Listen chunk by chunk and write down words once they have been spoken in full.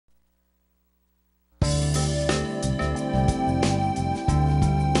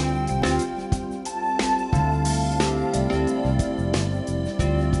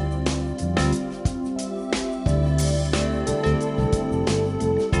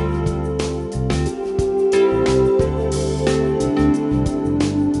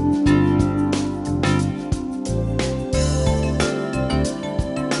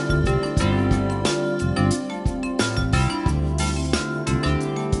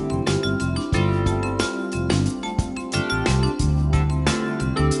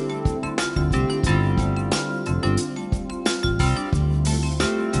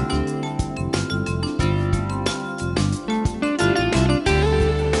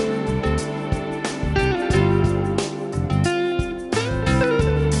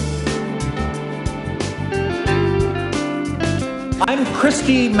I'm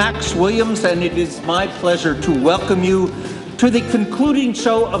Christie Max Williams, and it is my pleasure to welcome you to the concluding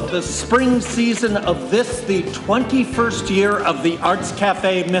show of the spring season of this, the 21st year of the Arts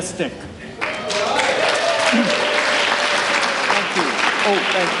Café Mystic. Thank you. Oh,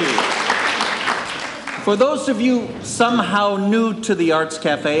 thank you. For those of you somehow new to the Arts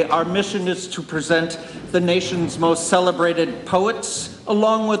Café, our mission is to present the nation's most celebrated poets,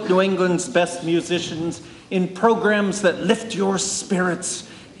 along with New England's best musicians, in programs that lift your spirits,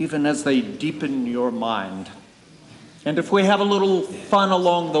 even as they deepen your mind. And if we have a little fun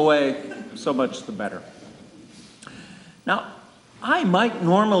along the way, so much the better. Now, I might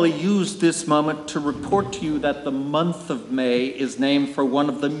normally use this moment to report to you that the month of May is named for one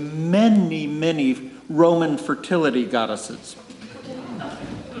of the many, many Roman fertility goddesses.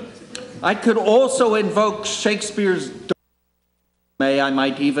 I could also invoke Shakespeare's Doty. I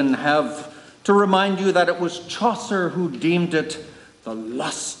might even have to remind you that it was Chaucer who deemed it the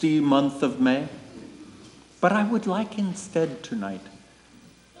lusty month of May. But I would like instead tonight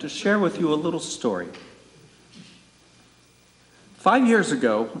to share with you a little story. 5 years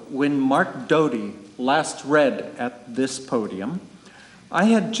ago, when Mark Doty last read at this podium, I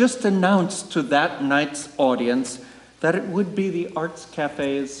had just announced to that night's audience that it would be the Arts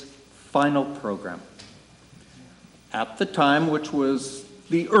Café's final program. At the time, which was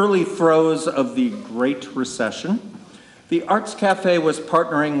the early throes of the Great Recession, the Arts Café was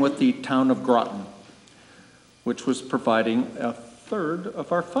partnering with the town of Groton, which was providing a third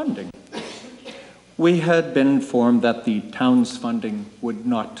of our funding. We had been informed that the town's funding would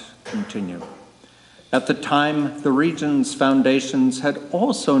not continue. At the time, the region's foundations had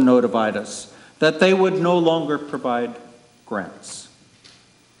also notified us that they would no longer provide grants.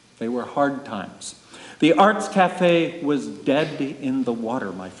 They were hard times. The Arts Café was dead in the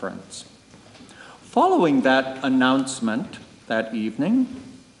water, my friends. Following that announcement that evening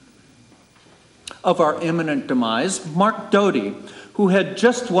of our imminent demise, Mark Doty, who had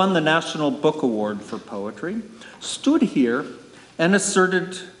just won the National Book Award for Poetry, stood here and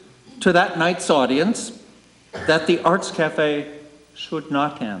asserted to that night's audience that the Arts Café should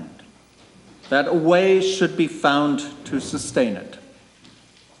not end, that a way should be found to sustain it.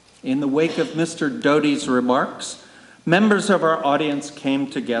 In the wake of Mr. Doty's remarks, members of our audience came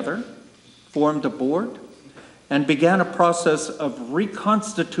together, formed a board, and began a process of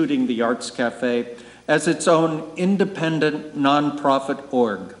reconstituting the Arts Café as its own independent nonprofit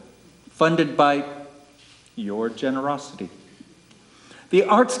org, funded by your generosity. The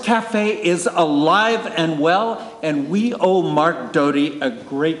Arts Café is alive and well, and we owe Mark Doty a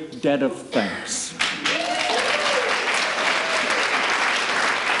great debt of thanks.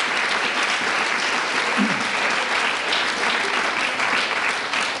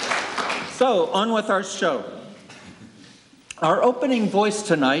 So, on with our show. Our opening voice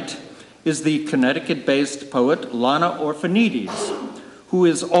tonight is the Connecticut-based poet Lana Orphanides, who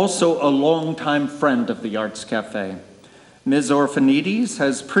is also a longtime friend of the Arts Café. Ms. Orphanides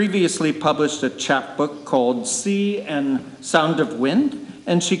has previously published a chapbook called Sea and Sound of Wind,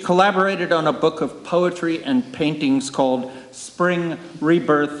 and she collaborated on a book of poetry and paintings called Spring,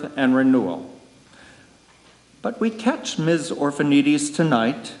 Rebirth, and Renewal. But we catch Ms. Orphanides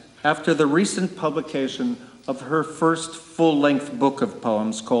tonight after the recent publication of her first full-length book of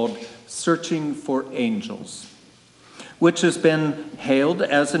poems called Searching for Angels, which has been hailed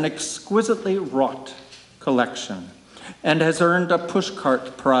as an exquisitely wrought collection and has earned a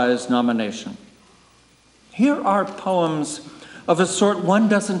Pushcart Prize nomination. Here are poems of a sort one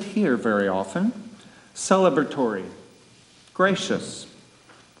doesn't hear very often: celebratory, gracious,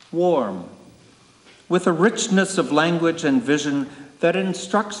 warm, with a richness of language and vision that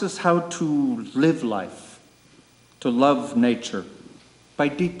instructs us how to live life, to love nature, by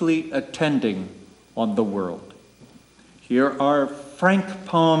deeply attending on the world. Here are frank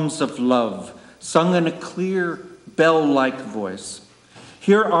poems of love, sung in a clear, bell-like voice.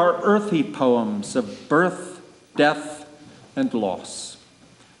 Here are earthy poems of birth, death, and loss.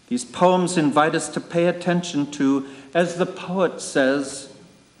 These poems invite us to pay attention to, as the poet says,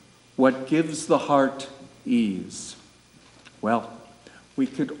 what gives the heart ease. Well, we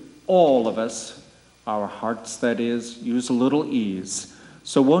could, all of us, our hearts that is, use a little ease.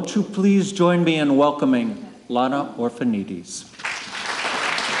 So won't you please join me in welcoming Lana Orphanides.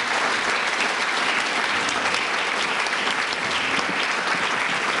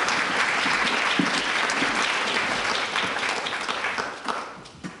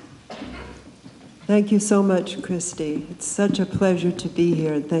 Thank you so much, Christie. It's such a pleasure to be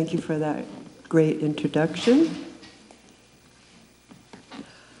here, and thank you for that great introduction.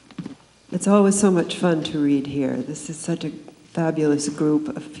 It's always so much fun to read here. This is such a fabulous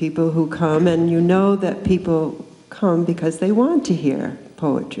group of people who come, and you know that people come because they want to hear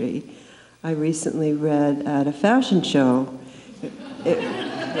poetry. I recently read at a fashion show.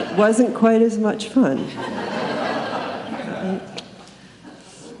 It wasn't quite as much fun.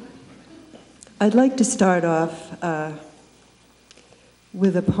 I'd like to start off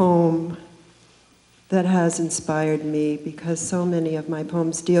with a poem that has inspired me, because so many of my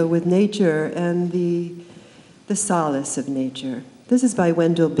poems deal with nature and the solace of nature. This is by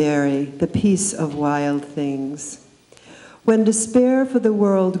Wendell Berry, The Peace of Wild Things. When despair for the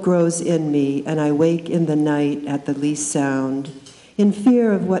world grows in me, and I wake in the night at the least sound, in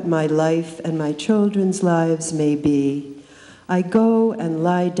fear of what my life and my children's lives may be, I go and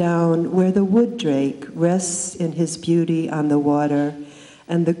lie down where the wood drake rests in his beauty on the water,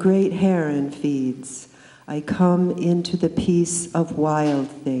 and the great heron feeds. I come into the peace of wild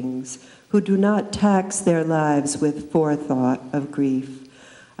things, who do not tax their lives with forethought of grief.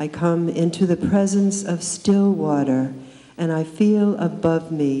 I come into the presence of still water, and I feel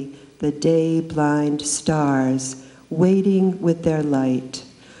above me the day-blind stars waiting with their light.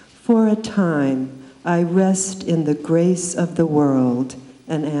 For a time, I rest in the grace of the world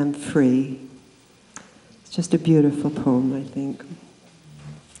and am free. It's just a beautiful poem, I think.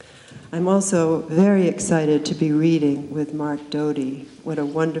 I'm also very excited to be reading with Mark Doty. What a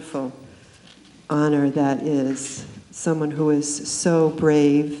wonderful honor that is. Someone who is so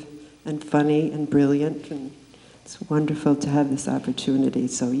brave and funny and brilliant, and it's wonderful to have this opportunity.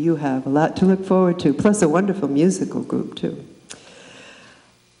 So you have a lot to look forward to, plus a wonderful musical group, too.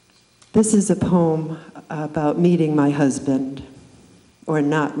 This is a poem about meeting my husband, or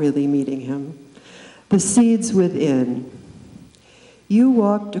not really meeting him. The Seeds Within. You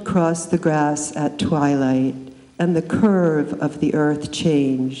walked across the grass at twilight, and the curve of the earth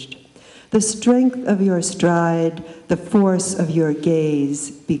changed. The strength of your stride, the force of your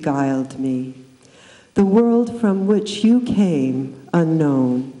gaze beguiled me. The world from which you came,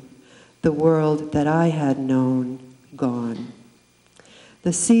 unknown. The world that I had known, gone.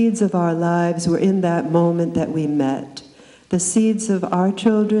 The seeds of our lives were in that moment that we met. The seeds of our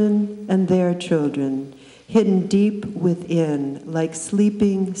children and their children, hidden deep within, like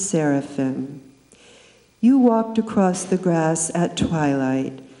sleeping seraphim. You walked across the grass at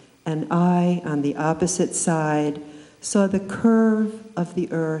twilight, and I, on the opposite side, saw the curve of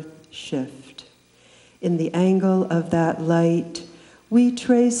the earth shift. In the angle of that light, we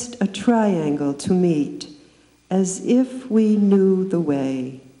traced a triangle to meet, as if we knew the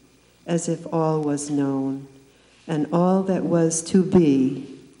way, as if all was known, and all that was to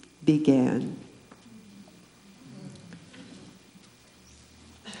be began.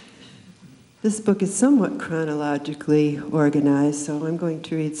 This book is somewhat chronologically organized, so I'm going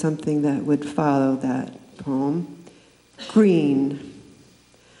to read something that would follow that poem. Green.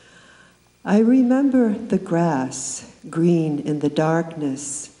 I remember the grass, green in the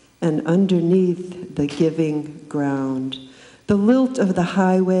darkness, and underneath the giving ground, the lilt of the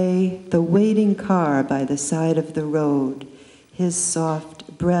highway, the waiting car by the side of the road, his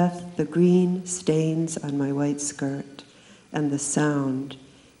soft breath, the green stains on my white skirt, and the sound.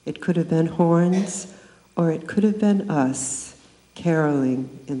 It could have been horns, or it could have been us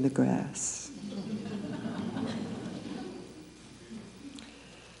caroling in the grass.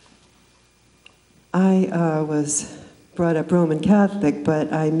 I was brought up Roman Catholic,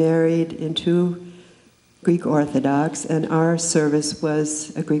 but I married into Greek Orthodox, and our service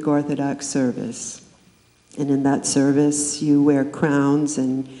was a Greek Orthodox service. And in that service, you wear crowns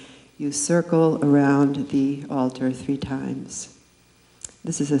and you circle around the altar 3 times.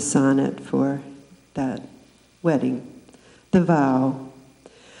 This is a sonnet for that wedding. The vow.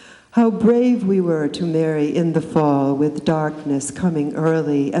 How brave we were to marry in the fall, with darkness coming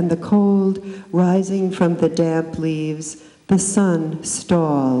early and the cold rising from the damp leaves. The sun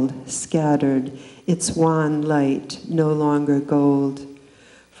stalled, scattered, its wan light no longer gold.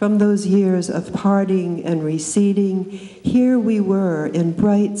 From those years of parting and receding, here we were in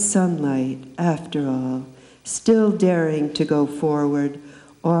bright sunlight after all, still daring to go forward,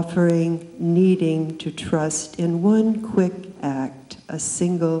 offering, needing to trust in one quick act, a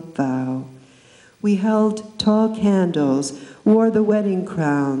single vow. We held tall candles, wore the wedding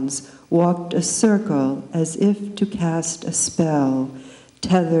crowns, walked a circle as if to cast a spell,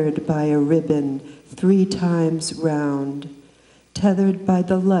 tethered by a ribbon 3 times round, tethered by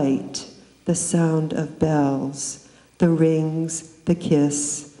the light, the sound of bells, the rings, the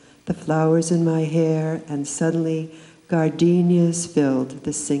kiss, the flowers in my hair, and suddenly gardenias filled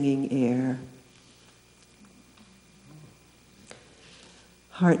the singing air.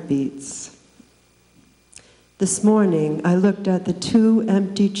 Heartbeats. This morning, I looked at the two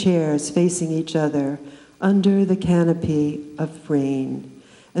empty chairs facing each other under the canopy of rain.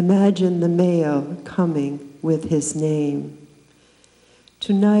 Imagine the mail coming with his name.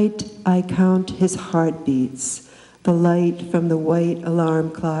 Tonight, I count his heartbeats. The light from the white alarm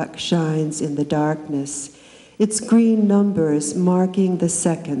clock shines in the darkness, its green numbers marking the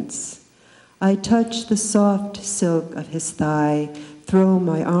seconds. I touch the soft silk of his thigh, throw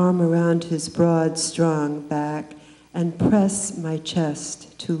my arm around his broad, strong back, and press my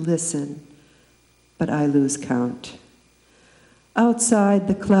chest to listen, but I lose count. Outside,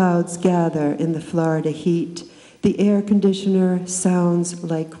 the clouds gather in the Florida heat. The air conditioner sounds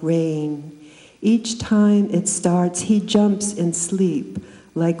like rain. Each time it starts, he jumps in sleep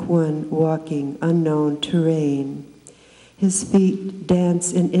like one walking unknown terrain. His feet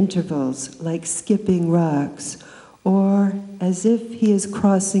dance in intervals like skipping rocks, or as if he is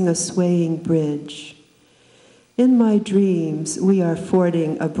crossing a swaying bridge. In my dreams, we are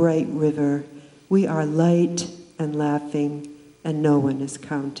fording a bright river. We are light and laughing, and no one is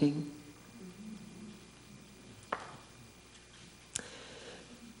counting.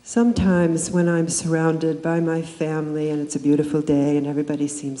 Sometimes when I'm surrounded by my family and it's a beautiful day and everybody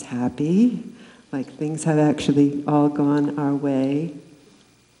seems happy, like things have actually all gone our way,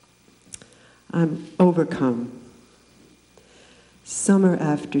 I'm overcome. Summer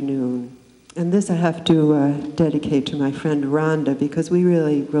afternoon. And this I have to dedicate to my friend Rhonda, because we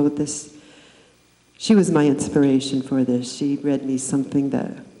really wrote this. She was my inspiration for this. She read me something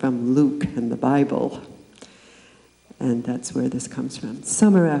from Luke and the Bible. And that's where this comes from.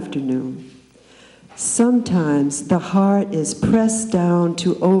 Summer afternoon. Sometimes the heart is pressed down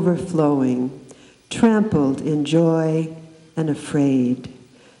to overflowing, trampled in joy and afraid,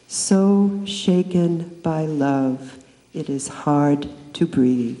 so shaken by love, it is hard to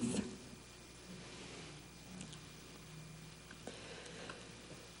breathe.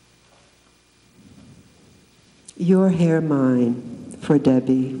 Your Hair Mine, for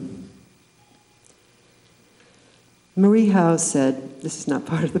Debbie. Marie Howe said, this is not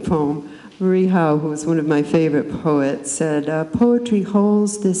part of the poem, Marie Howe, who was one of my favorite poets, said, poetry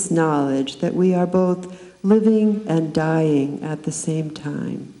holds this knowledge that we are both living and dying at the same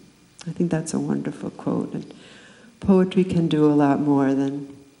time. I think that's a wonderful quote. And poetry can do a lot more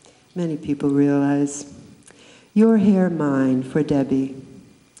than many people realize. Your Hair Mine, for Debbie.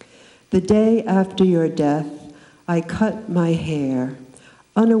 The day after your death, I cut my hair,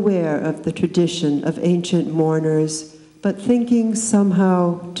 unaware of the tradition of ancient mourners, but thinking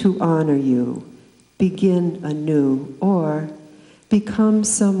somehow to honor you, begin anew, or become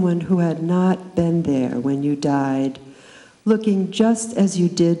someone who had not been there when you died, looking just as you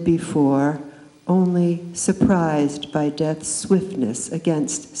did before, only surprised by death's swiftness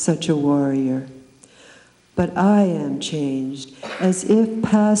against such a warrior. But I am changed, as if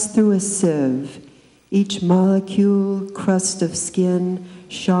passed through a sieve, each molecule, crust of skin,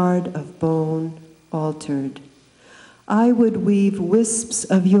 shard of bone, altered. I would weave wisps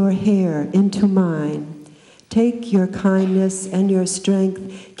of your hair into mine, take your kindness and your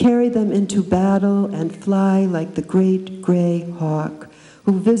strength, carry them into battle, and fly like the great gray hawk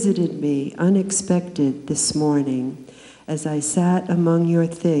who visited me unexpected this morning as I sat among your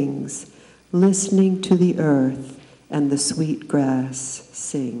things, listening to the earth and the sweet grass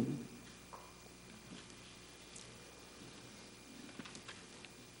sing.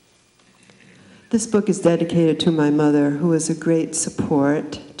 This book is dedicated to my mother, who was a great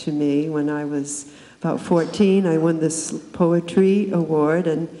support to me. When I was about 14, I won this poetry award,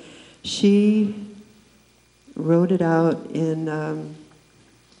 and she wrote it out in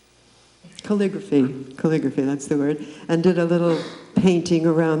calligraphy, that's the word, and did a little painting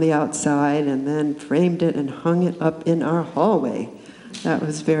around the outside, and then framed it and hung it up in our hallway. That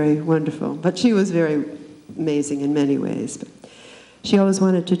was very wonderful. But she was very amazing in many ways. She always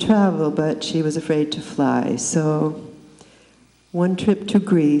wanted to travel, but she was afraid to fly. So one trip to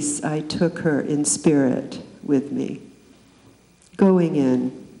Greece, I took her in spirit with me. Going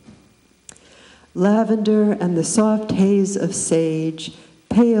in. Lavender and the soft haze of sage,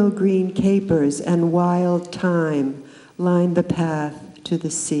 pale green capers and wild thyme lined the path to the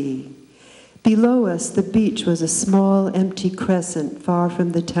sea. Below us, the beach was a small, empty crescent far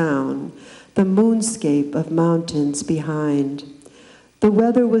from the town, the moonscape of mountains behind. The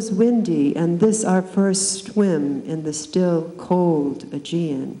weather was windy, and this our first swim in the still cold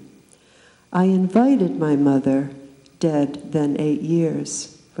Aegean. I invited my mother, dead then 8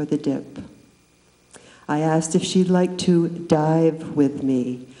 years, for the dip. I asked if she'd like to dive with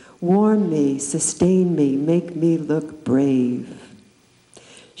me, warm me, sustain me, make me look brave.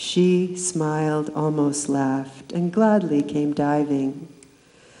 She smiled, almost laughed, and gladly came diving.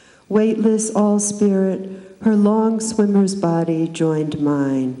 Weightless all spirit, her long swimmer's body joined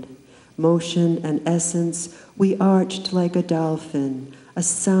mine. Motion and essence, we arched like a dolphin, a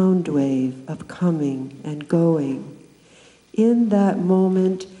sound wave of coming and going. In that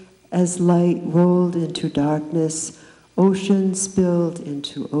moment, as light rolled into darkness, ocean spilled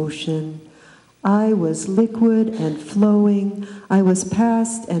into ocean, I was liquid and flowing, I was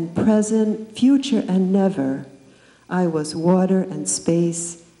past and present, future and never. I was water and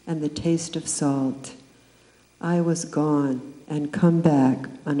space and the taste of salt. I was gone and come back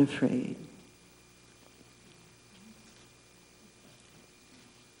unafraid.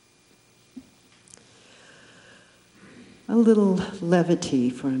 A little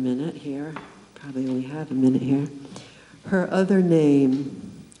levity for a minute here. Probably only have a minute here. Her other name.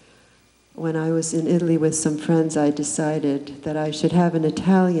 When I was in Italy with some friends, I decided that I should have an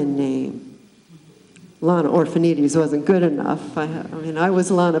Italian name. Lana Orphanides wasn't good enough. I was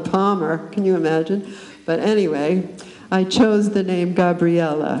Lana Palmer, can you imagine? But anyway, I chose the name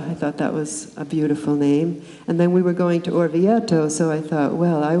Gabriella. I thought that was a beautiful name. And then we were going to Orvieto, so I thought,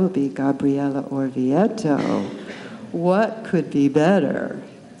 well, I will be Gabriella Orvieto. What could be better?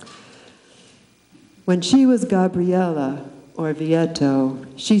 When she was Gabriella Orvieto,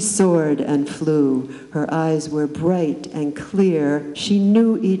 she soared and flew. Her eyes were bright and clear. She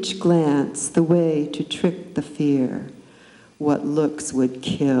knew each glance the way to trick the fear. What looks would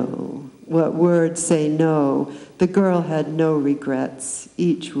kill, what words say no. The girl had no regrets.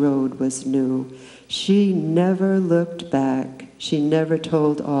 Each road was new. She never looked back. She never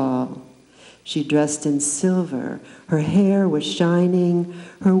told all. She dressed in silver. Her hair was shining.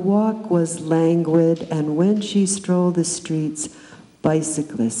 Her walk was languid. And when she strolled the streets,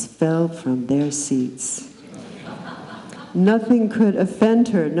 bicyclists fell from their seats. Nothing could offend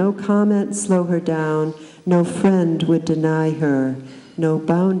her. No comment slow her down. No friend would deny her. No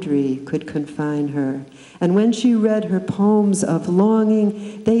boundary could confine her. And when she read her poems of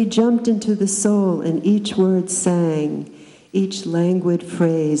longing, they jumped into the soul, and each word sang. Each languid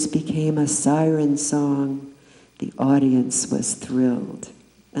phrase became a siren song. The audience was thrilled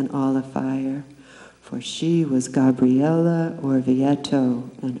and all afire, for she was Gabriella Orvieto,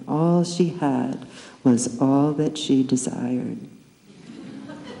 and all she had was all that she desired.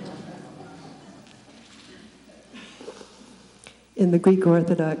 In the Greek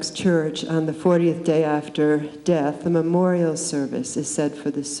Orthodox Church, on the 40th day after death, a memorial service is said for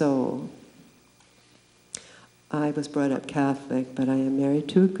the soul. I was brought up Catholic, but I am married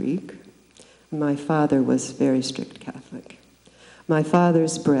to a Greek. My father was very strict Catholic. My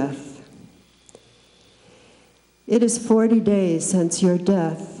father's breath. It is 40 days since your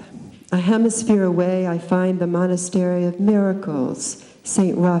death. A hemisphere away, I find the Monastery of Miracles,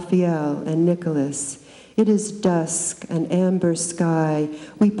 St. Raphael and Nicholas. It is dusk, an amber sky.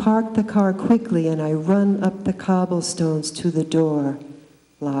 We park the car quickly, and I run up the cobblestones to the door,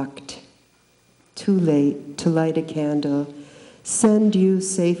 locked. Too late to light a candle, send you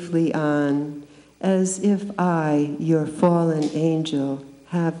safely on, as if I, your fallen angel,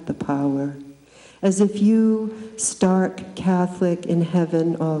 have the power, as if you, stark Catholic in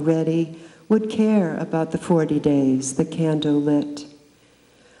heaven already, would care about the 40 days, the candle lit.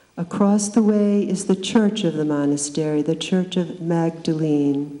 Across the way is the church of the monastery, the Church of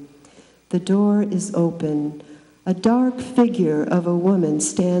Magdalene. The door is open. A dark figure of a woman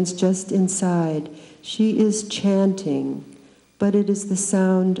stands just inside. She is chanting, but it is the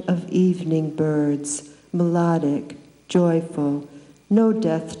sound of evening birds, melodic, joyful, no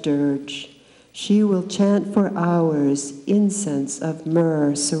death dirge. She will chant for hours, incense of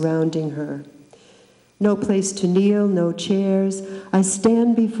myrrh surrounding her. No place to kneel, no chairs. I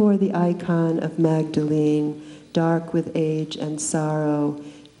stand before the icon of Magdalene, dark with age and sorrow,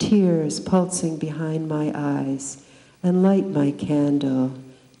 tears pulsing behind my eyes, and light my candle,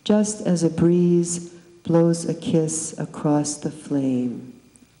 just as a breeze blows a kiss across the flame.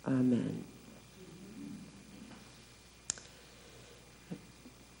 Amen.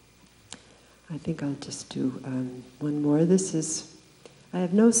 I think I'll just do one more. I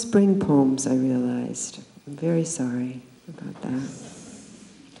have no spring poems, I realized. I'm very sorry about that.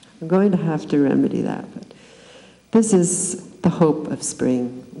 I'm going to have to remedy that, but this is the hope of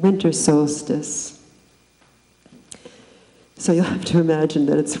spring, winter solstice. So you'll have to imagine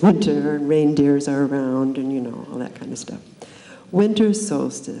that it's winter and reindeers are around and, all that kind of stuff. Winter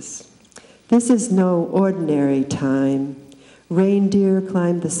solstice. This is no ordinary time. Reindeer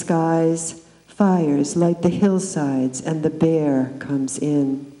climb the skies, fires light the hillsides, and the bear comes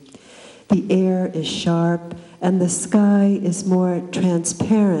in. The air is sharp and the sky is more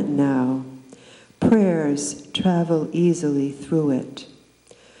transparent now. Prayers travel easily through it.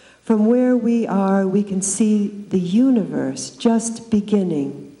 From where we are, we can see the universe just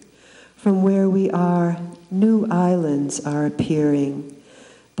beginning. From where we are, new islands are appearing.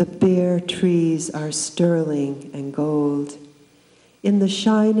 The bare trees are sterling and gold. In the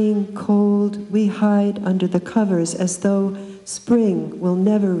shining cold, we hide under the covers as though spring will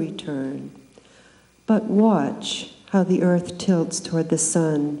never return. But watch how the earth tilts toward the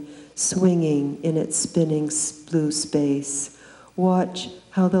sun, swinging in its spinning blue space. Watch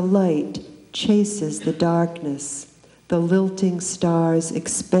how the light chases the darkness. The lilting stars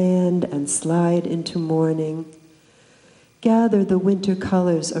expand and slide into morning. Gather the winter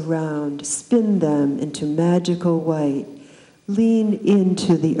colors around, spin them into magical white. Lean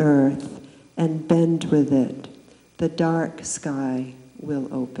into the earth and bend with it. The dark sky will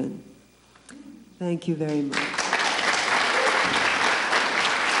open. Thank you very much.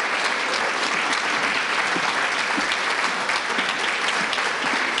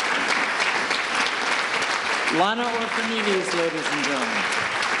 Lana Orphanides, ladies and gentlemen.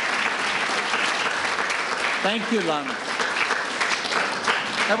 Thank you, Lana.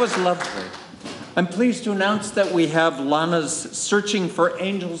 That was lovely. I'm pleased to announce that we have Lana's Searching for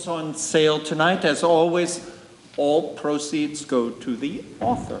Angels on sale tonight. As always, all proceeds go to the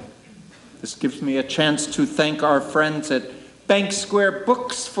author. This gives me a chance to thank our friends at Bank Square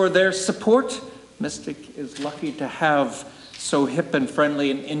Books for their support. Mystic is lucky to have so hip and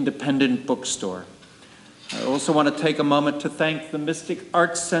friendly an independent bookstore. I also want to take a moment to thank the Mystic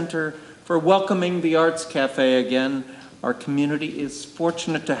Arts Center for welcoming the Arts Café again. Our community is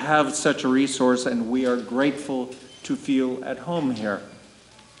fortunate to have such a resource, and we are grateful to feel at home here.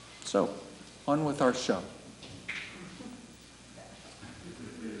 So, on with our show.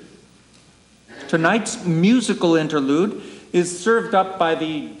 Tonight's musical interlude is served up by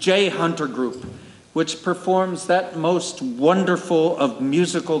the J. Hunter Group, which performs that most wonderful of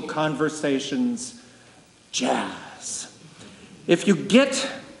musical conversations, jazz. If you get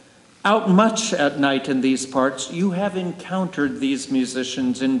out much at night in these parts, you have encountered these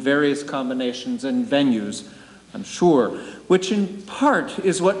musicians in various combinations and venues, I'm sure, which in part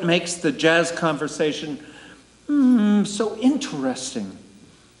is what makes the jazz conversation so interesting.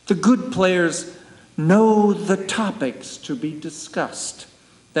 The good players know the topics to be discussed.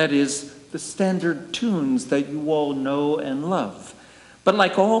 That is, the standard tunes that you all know and love. But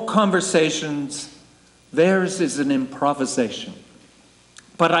like all conversations, theirs is an improvisation.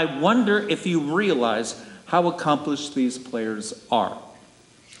 But I wonder if you realize how accomplished these players are.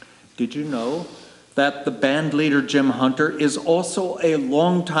 Did you know that the band leader Jim Hunter is also a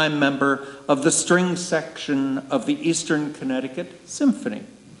longtime member of the string section of the Eastern Connecticut Symphony?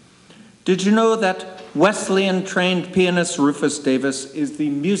 Did you know that Wesleyan-trained pianist Rufus Davis is the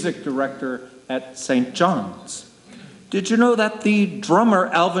music director at St. John's? Did you know that the drummer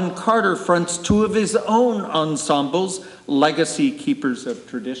Alvin Carter fronts two of his own ensembles, Legacy Keepers of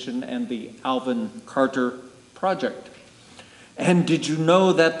Tradition and the Alvin Carter Project? And did you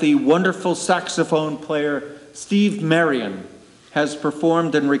know that the wonderful saxophone player Steve Marion has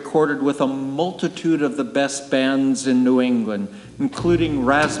performed and recorded with a multitude of the best bands in New England, including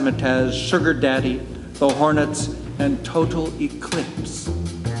Razzmatazz, Sugar Daddy, The Hornets, and Total Eclipse?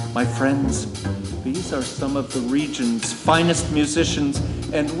 My friends, these are some of the region's finest musicians,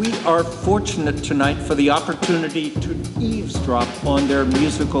 and we are fortunate tonight for the opportunity to eavesdrop on their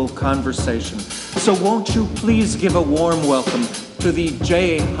musical conversation. So won't you please give a warm welcome to the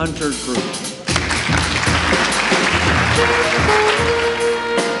J. Hunter Group.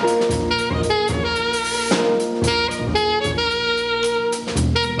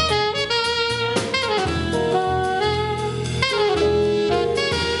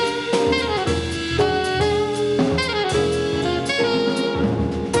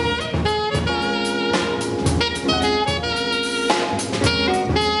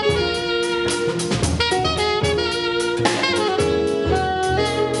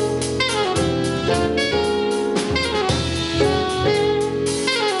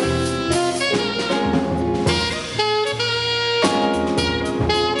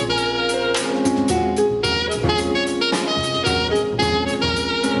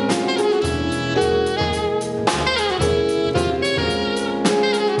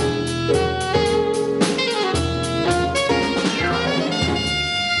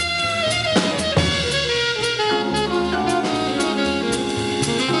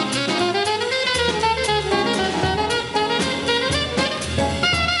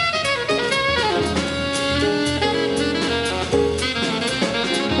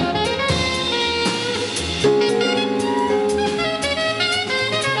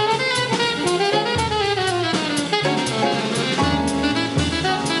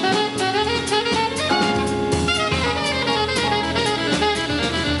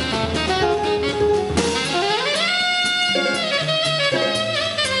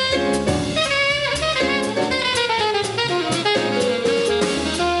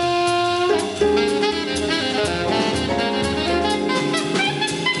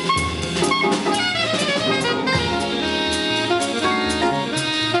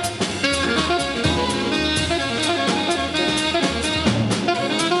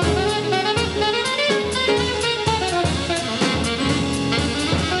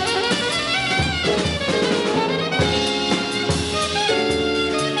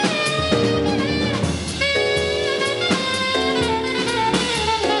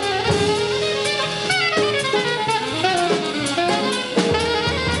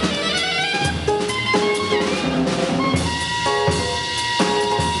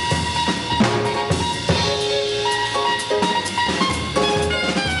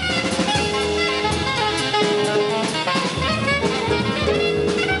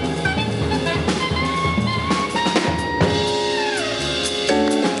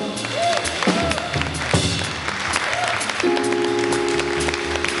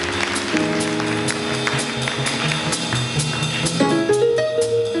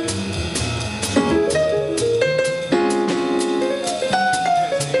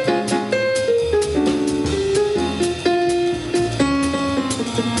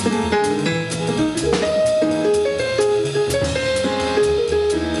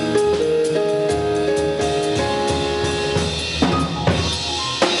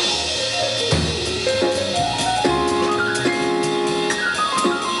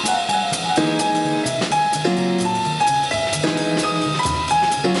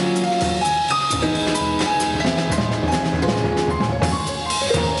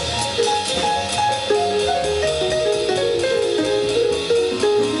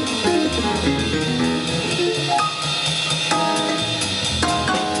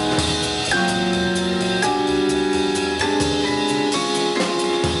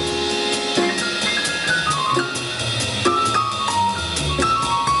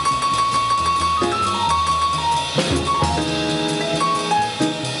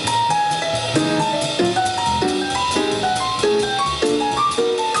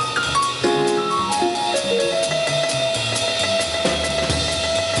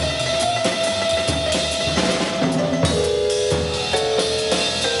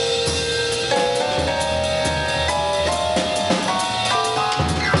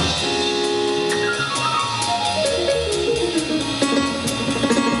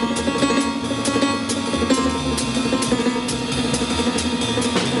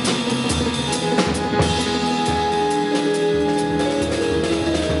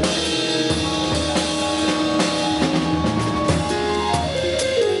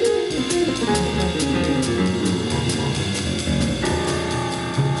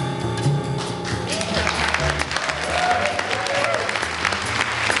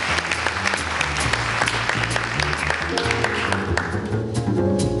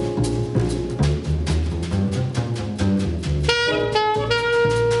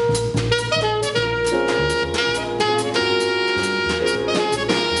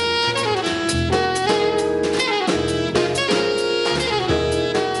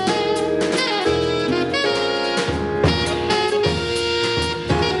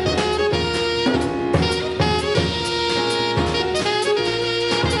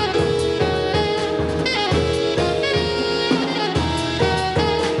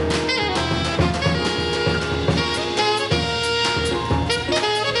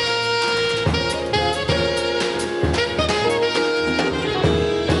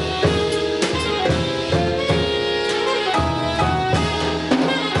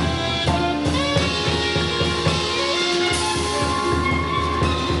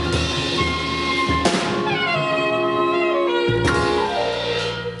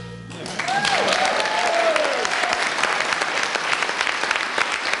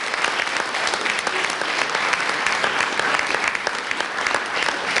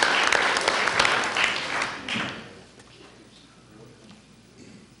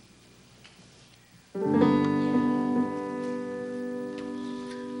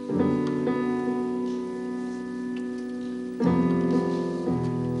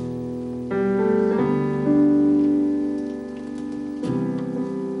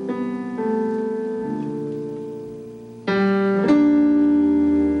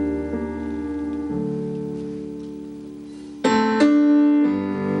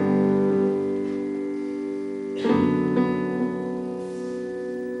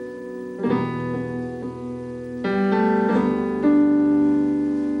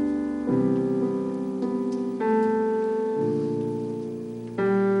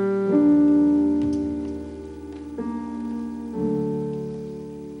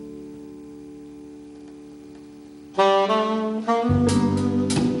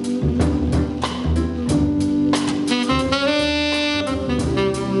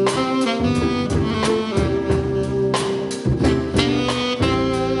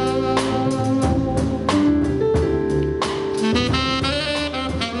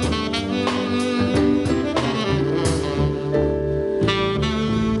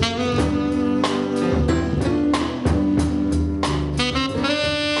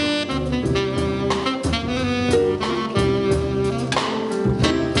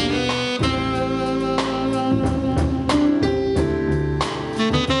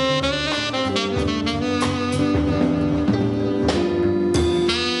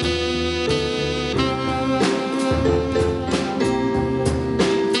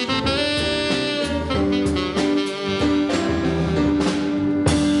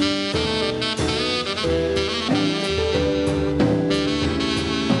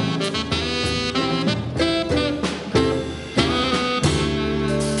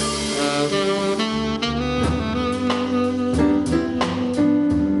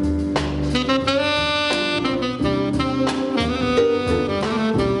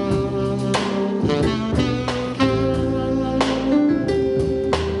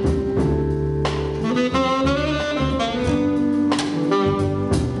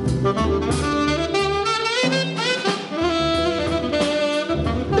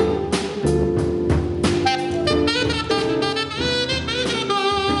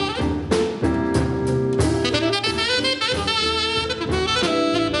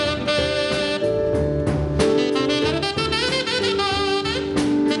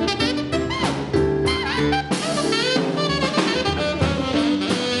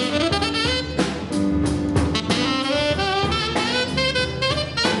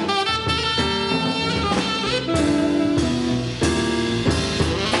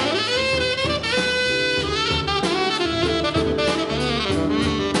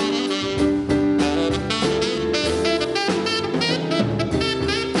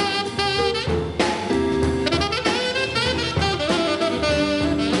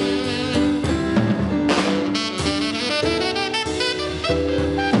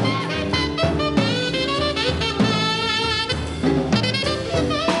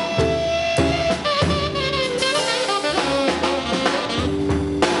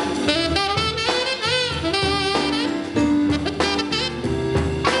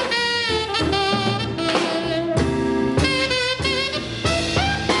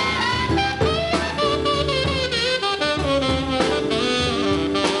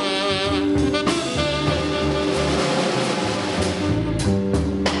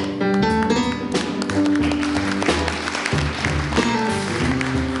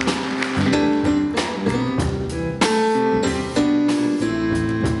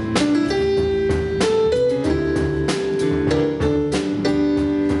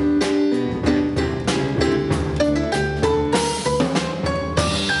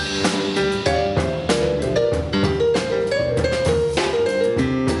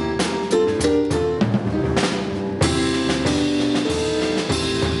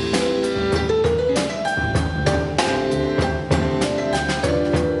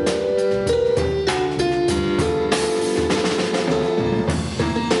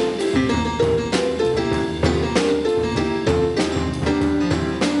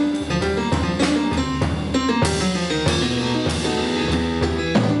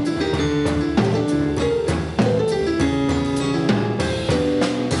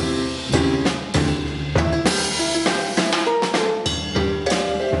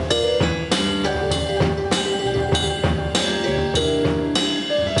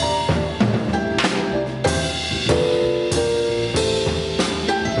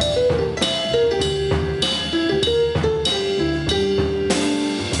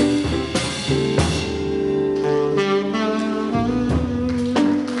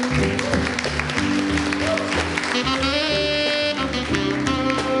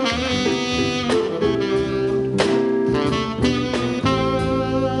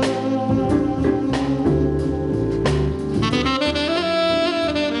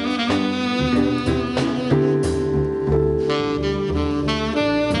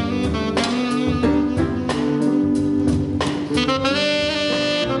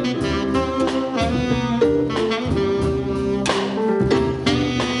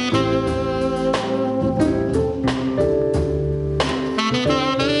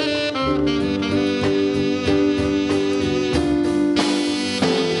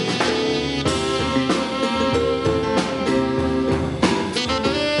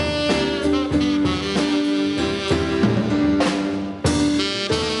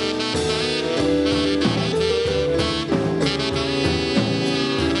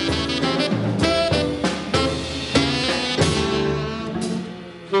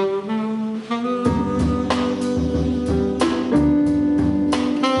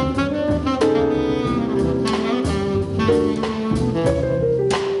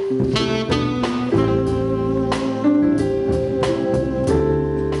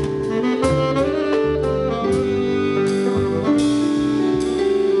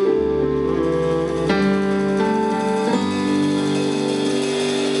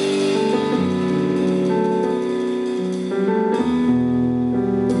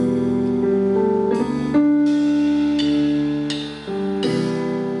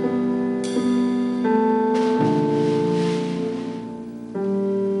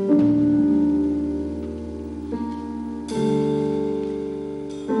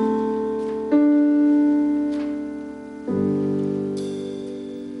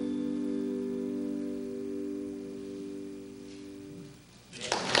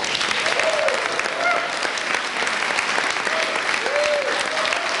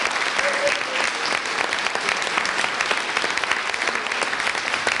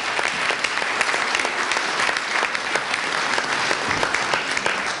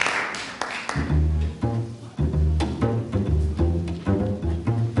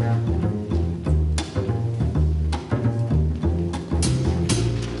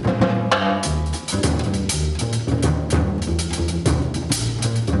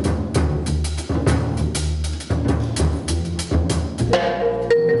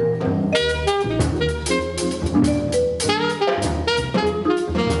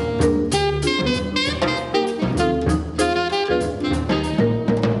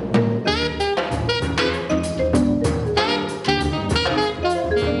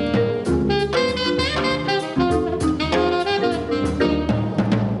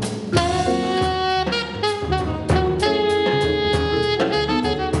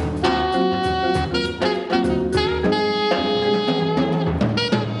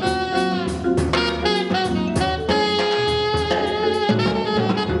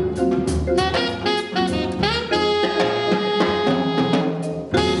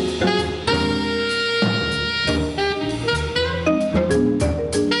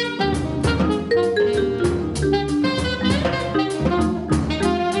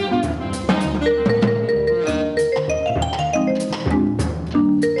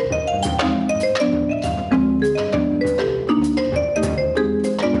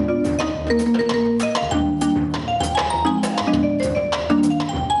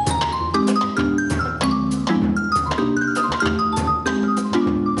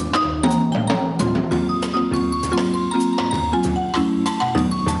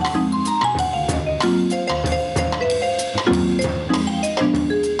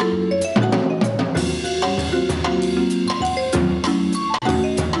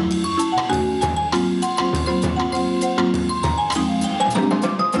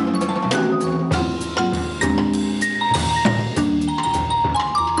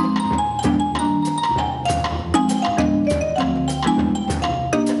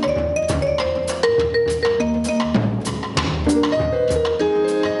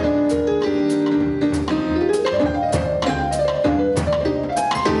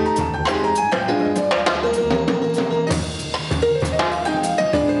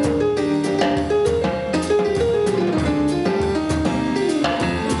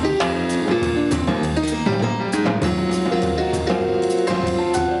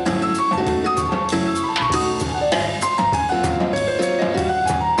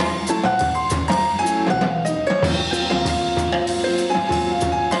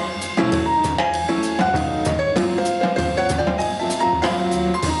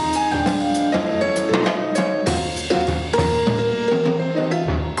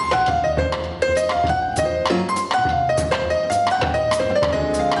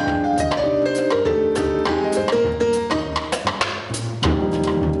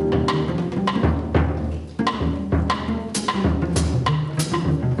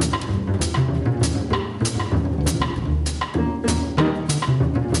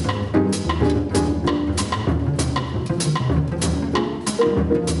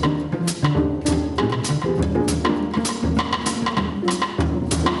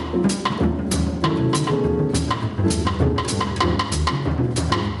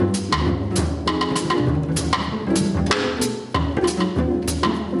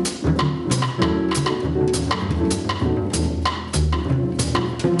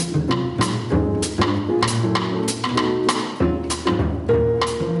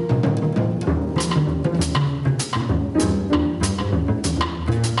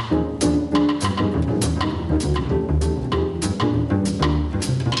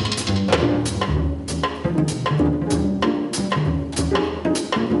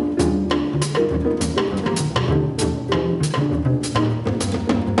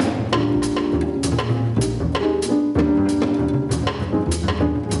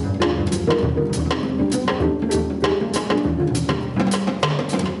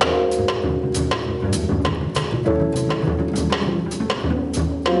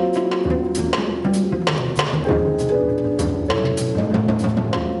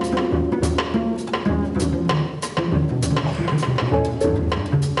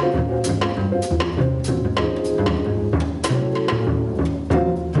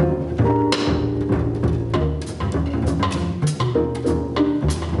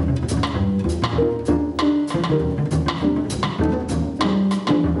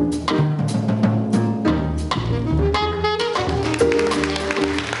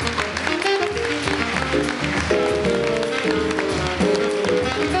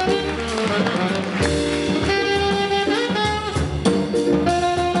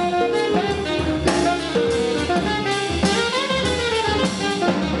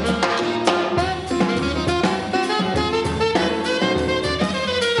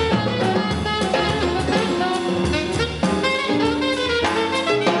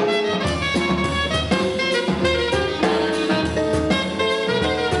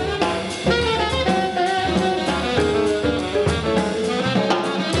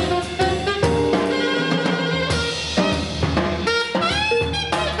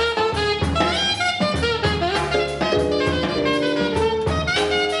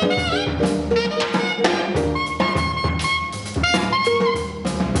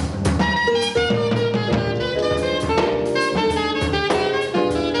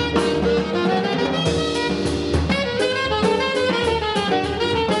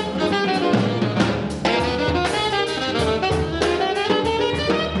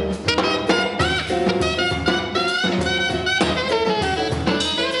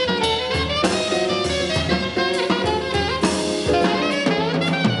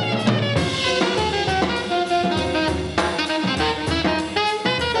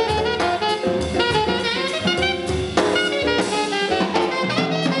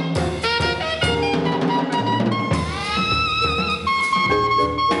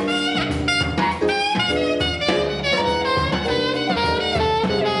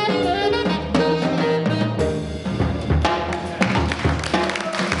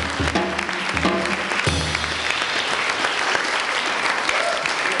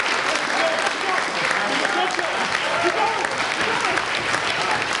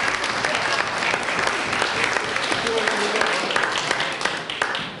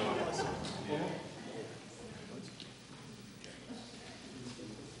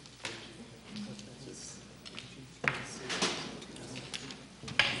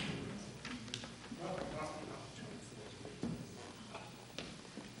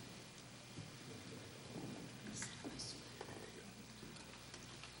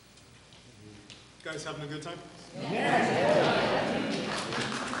 Guys having a good time? We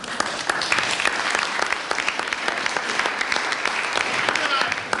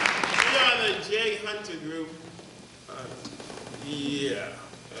are the J Hunter group.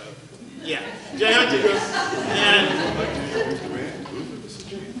 J Hunter group. And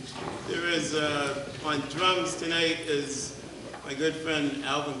there is, on drums tonight is my good friend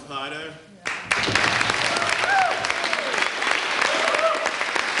Alvin Carter.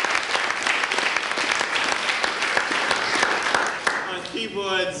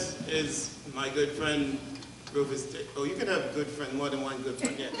 Keyboards is my good friend Rufus. Oh, you can have good friend, more than one good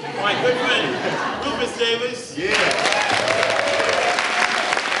friend. Yeah. My good friend Rufus Davis. Yeah.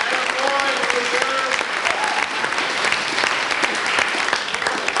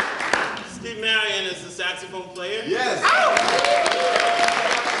 Steve Marion is the saxophone player. Yes.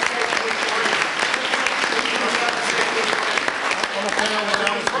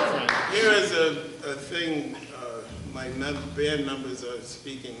 Here is a thing. My band members are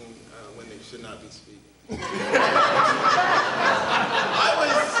speaking when they should not be speaking. I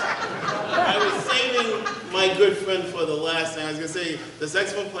was saving my good friend for the last thing. I was going to say, the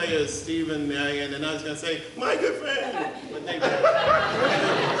saxophone player is Stephen Marion, and I was going to say, my good friend. But they didn't.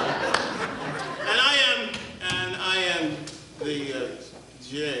 And I am the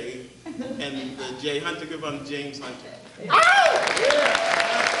J, and the J Hunter group, I'm James Hunter.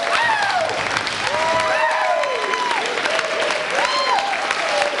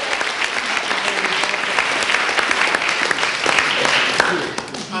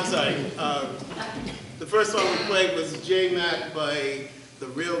 I'm sorry. The first song we played was J-Mac by the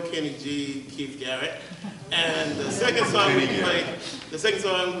real Kenny G, Keith Garrett. And the second song we played,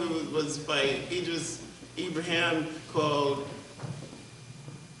 was by Idris Ibrahim called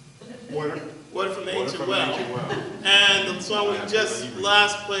Water from the Ancient Well. And the song we just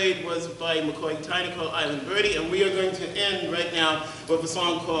last played was by McCoy Tyner called Island Birdie. And we are going to end right now with a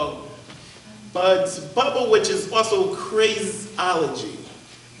song called Bud's Bubble, which is also Crazeology.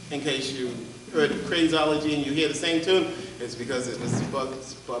 In case you heard Crazeology and you hear the same tune, it's because it was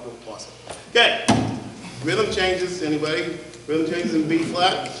Bud's Bubble also. Okay, rhythm changes, anybody? Rhythm changes in B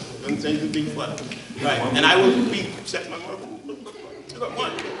flat, rhythm changes in B flat. Right, and I will be, check my mark. 1, 2,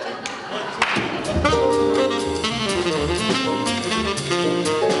 1, 2.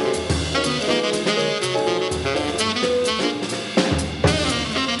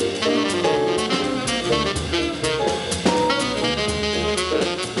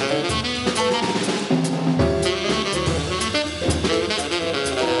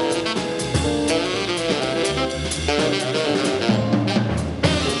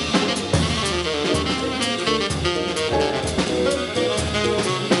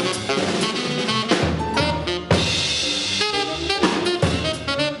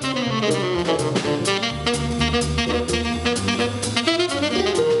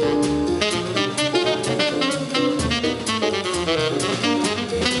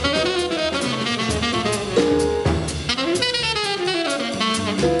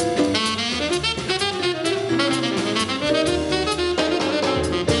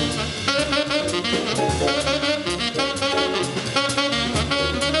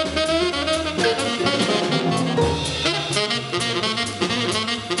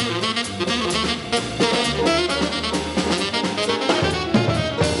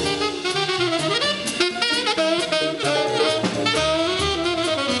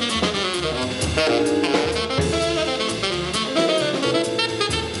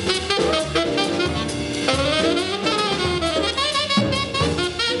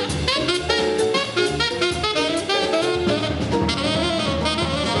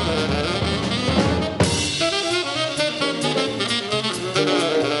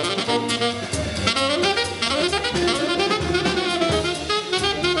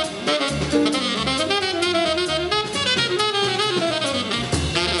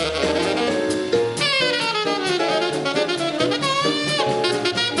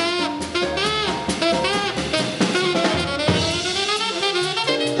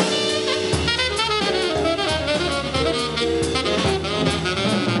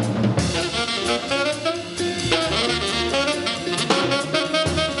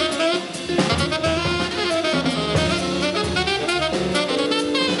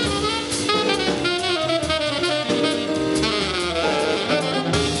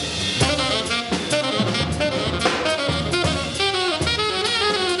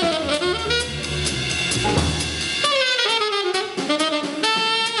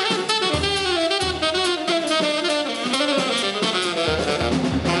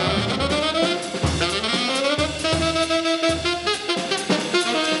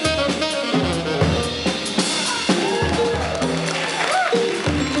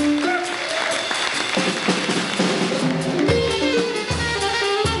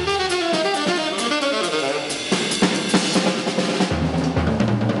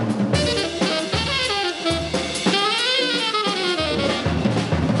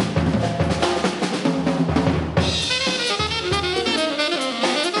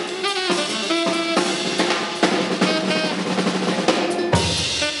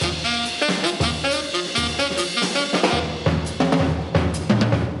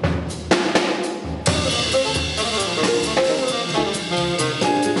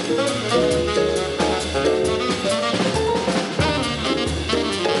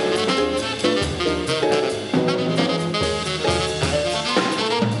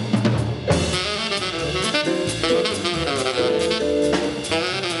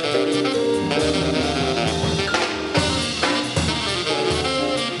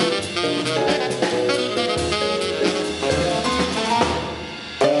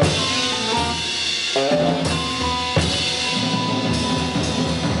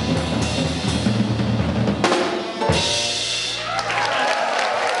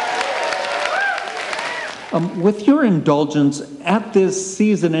 With your indulgence, at this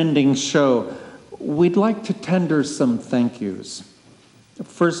season-ending show, we'd like to tender some thank yous.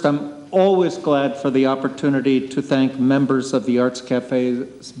 First, I'm always glad for the opportunity to thank members of the Arts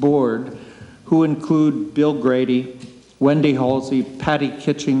Cafe's board, who include Bill Grady, Wendy Halsey, Patty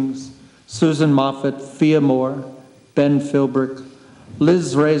Kitchings, Susan Moffett, Thea Moore, Ben Philbrick,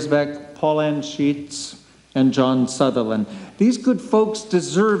 Liz Raisbeck, Paul Ann Sheets, and John Sutherland. These good folks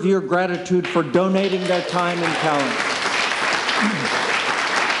deserve your gratitude for donating their time and talent.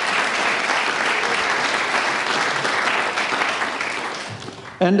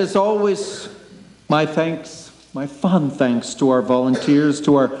 And as always, my fond thanks to our volunteers,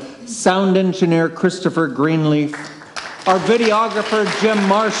 to our sound engineer, Christopher Greenleaf, our videographer, Jim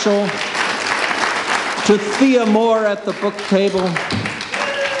Marshall, to Thea Moore at the book table,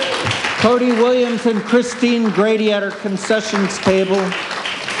 Cody Williams and Christine Grady at our concessions table,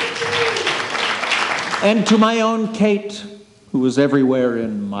 and to my own Kate, who was everywhere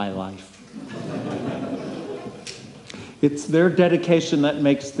in my life. It's their dedication that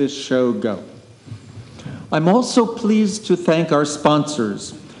makes this show go. I'm also pleased to thank our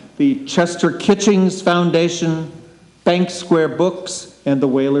sponsors, the Chester Kitchings Foundation, Bank Square Books, and the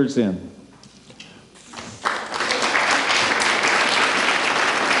Whalers Inn.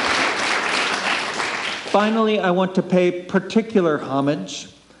 Finally, I want to pay particular homage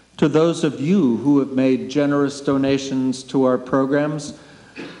to those of you who have made generous donations to our programs.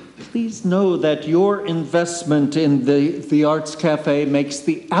 Please know that your investment in the Arts Cafe makes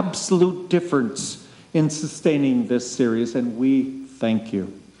the absolute difference in sustaining this series, and we thank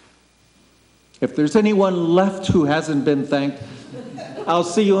you. If there's anyone left who hasn't been thanked, I'll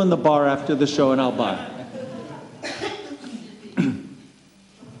see you in the bar after the show and I'll buy.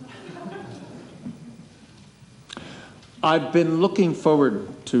 I've been looking forward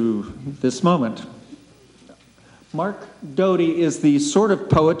to this moment. Mark Doty is the sort of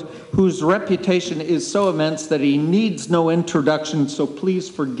poet whose reputation is so immense that he needs no introduction, so please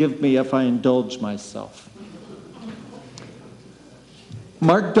forgive me if I indulge myself.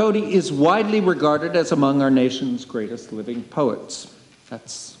 Mark Doty is widely regarded as among our nation's greatest living poets.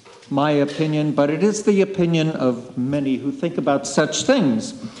 That's my opinion, but it is the opinion of many who think about such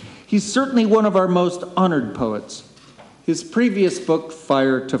things. He's certainly one of our most honored poets. His previous book,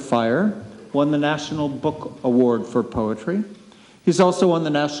 Fire to Fire, won the National Book Award for Poetry. He's also won the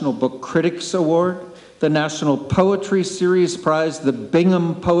National Book Critics Award, the National Poetry Series Prize, the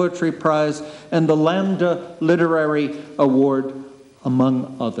Bingham Poetry Prize, and the Lambda Literary Award,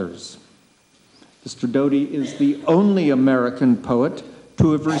 among others. Mr. Doty is the only American poet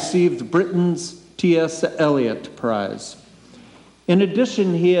to have received Britain's T.S. Eliot Prize. In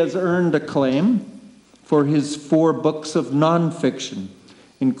addition, he has earned acclaim for his 4 books of nonfiction,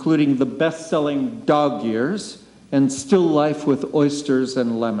 including the best-selling Dog Years and Still Life with Oysters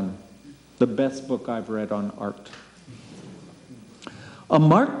and Lemon, the best book I've read on art. A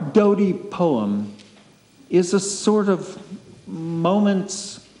Mark Doty poem is a sort of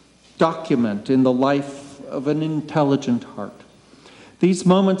moment's document in the life of an intelligent heart. These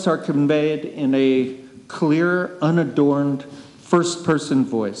moments are conveyed in a clear, unadorned, first-person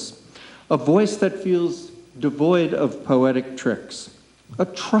voice, a voice that feels devoid of poetic tricks, a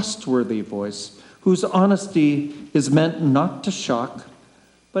trustworthy voice whose honesty is meant not to shock,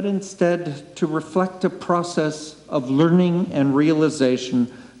 but instead to reflect a process of learning and realization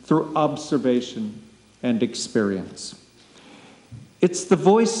through observation and experience. It's the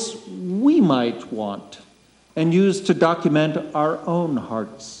voice we might want and use to document our own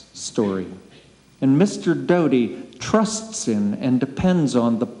heart's story. And Mr. Doty trusts in and depends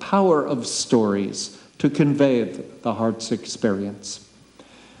on the power of stories to convey the heart's experience.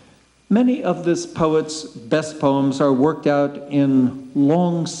 Many of this poet's best poems are worked out in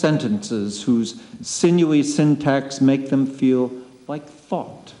long sentences whose sinewy syntax make them feel like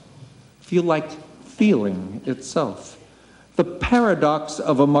thought, feel like feeling itself. The paradox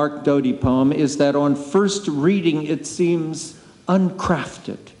of a Mark Doty poem is that on first reading it seems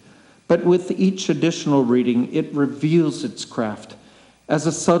uncrafted, but with each additional reading it reveals its craft as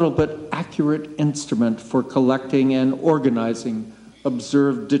a subtle but accurate instrument for collecting and organizing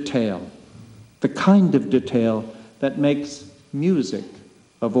observed detail, the kind of detail that makes music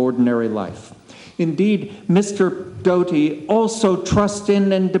of ordinary life. Indeed, Mr. Doty also trusts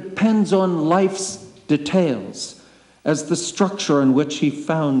in and depends on life's details as the structure on which he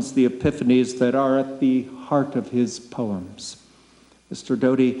founds the epiphanies that are at the heart of his poems. Mr.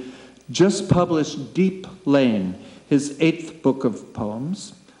 Doty just published Deep Lane, his 8th book of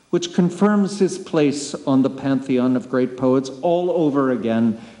poems, which confirms his place on the pantheon of great poets all over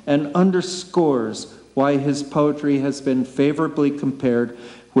again and underscores why his poetry has been favorably compared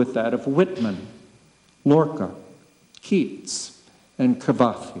with that of Whitman, Lorca, Keats, and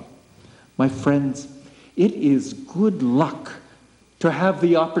Cavafy. My friends, it is good luck to have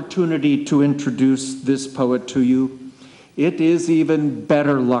the opportunity to introduce this poet to you. It is even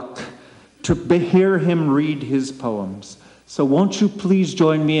better luck to hear him read his poems. So won't you please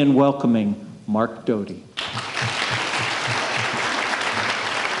join me in welcoming Mark Doty.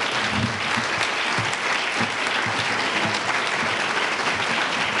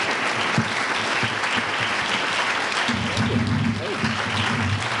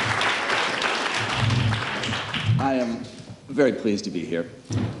 I am very pleased to be here.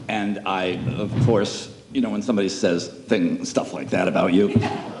 And I, of course, you know, when somebody says stuff like that about you,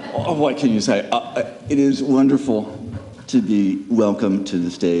 what can you say? It is wonderful to be welcomed to the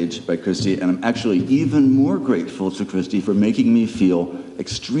stage by Christie, and I'm actually even more grateful to Christie for making me feel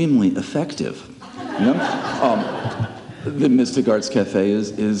extremely effective. You know? The Mystic Arts Café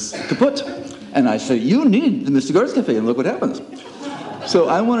is kaput. And I say, you need the Mystic Arts Café, and look what happens. So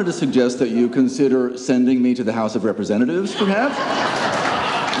I wanted to suggest that you consider sending me to the House of Representatives, perhaps.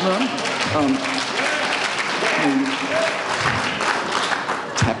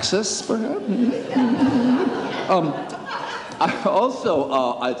 Texas, perhaps.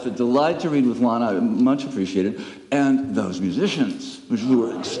 It's a delight to read with Lana, much appreciated, and those musicians, who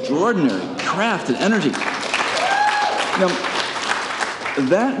were extraordinary craft and energy. Now,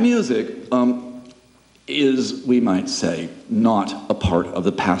 that music is, we might say, not a part of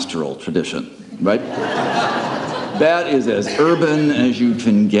the pastoral tradition, right? That is as urban as you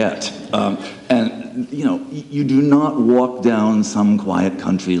can get. And, you know, you do not walk down some quiet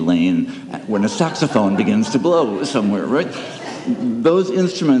country lane when a saxophone begins to blow somewhere, right? Those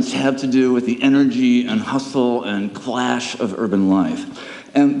instruments have to do with the energy and hustle and clash of urban life.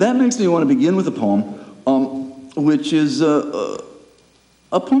 And that makes me want to begin with a poem, which is a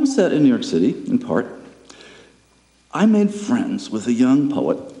poem set in New York City, in part. I made friends with a young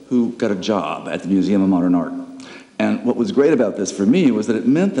poet who got a job at the Museum of Modern Art. And what was great about this for me was that it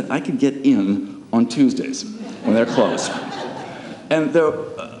meant that I could get in on Tuesdays when they're closed. And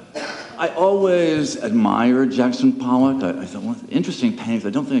I always admired Jackson Pollock. I thought, well, interesting paintings, I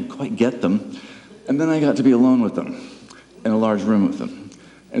don't think I quite get them. And then I got to be alone with them, in a large room with them.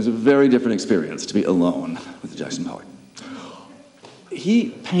 It was a very different experience to be alone with Jackson Pollock. He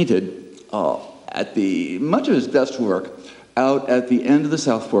painted much of his best work out at the end of the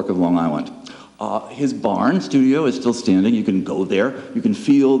South Fork of Long Island. His barn studio is still standing. You can go there. You can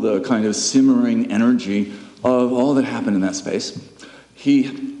feel the kind of simmering energy of all that happened in that space.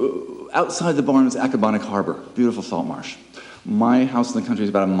 Outside the barn is Accabonac Harbor, beautiful salt marsh. My house in the country is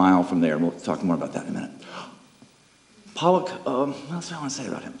about a mile from there, and we'll talk more about that in a minute. Pollock, what else do I want to say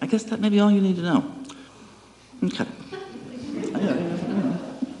about him? I guess that may be all you need to know. Okay.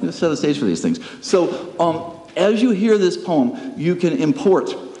 Let's set the stage for these things. So, as you hear this poem, you can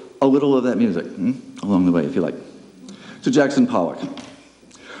import a little of that music along the way, if you like. To Jackson Pollock.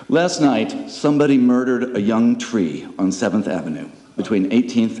 Last night, somebody murdered a young tree on 7th Avenue between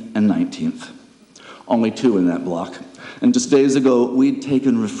 18th and 19th. Only 2 in that block. And just days ago, we'd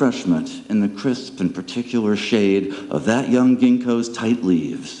taken refreshment in the crisp and particular shade of that young ginkgo's tight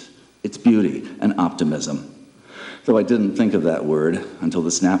leaves, its beauty and optimism. Though I didn't think of that word until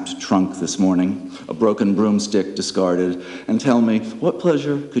the snapped trunk this morning, a broken broomstick discarded, and tell me, what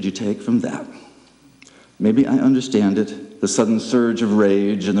pleasure could you take from that? Maybe I understand it, the sudden surge of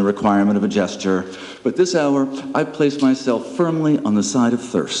rage and the requirement of a gesture, but this hour I place myself firmly on the side of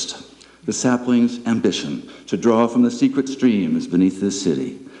thirst, the sapling's ambition to draw from the secret streams beneath this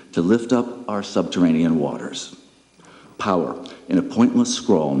city, to lift up our subterranean waters. Power in a pointless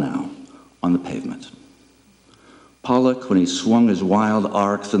scrawl now on the pavement. Pollock, when he swung his wild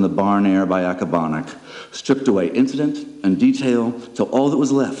arcs in the barn air by Accabonac, stripped away incident and detail till all that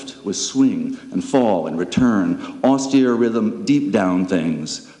was left was swing and fall and return, austere rhythm, deep down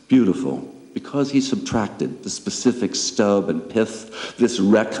things, beautiful, because he subtracted the specific stub and pith, this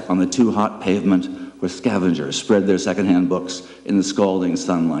wreck on the too hot pavement where scavengers spread their secondhand books in the scalding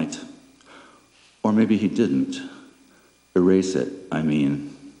sunlight. Or maybe he didn't. Erase it, I mean.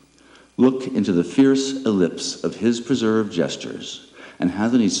 Look into the fierce ellipse of his preserved gestures, and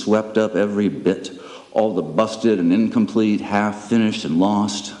hasn't he swept up every bit, all the busted and incomplete, half-finished and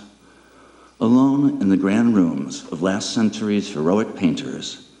lost? Alone in the grand rooms of last century's heroic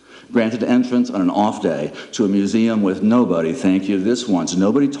painters, granted entrance on an off day to a museum with nobody, thank you, this once,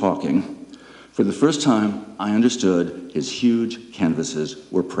 nobody talking, for the first time I understood his huge canvases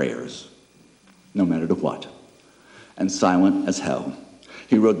were prayers, no matter to what, and silent as hell.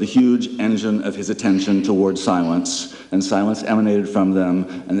 He rode the huge engine of his attention towards silence, and silence emanated from them,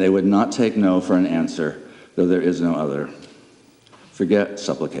 and they would not take no for an answer, though there is no other. Forget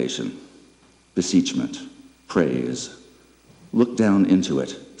supplication, beseechment, praise. Look down into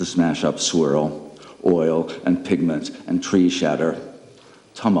it, the smash-up swirl, oil and pigment and tree shatter,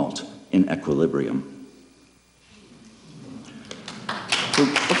 tumult in equilibrium. So,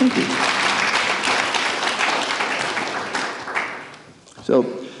 thank you. So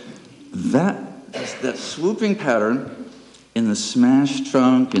that swooping pattern in the smash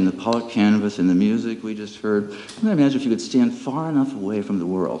trunk, in the Pollock canvas, in the music we just heard, I imagine if you could stand far enough away from the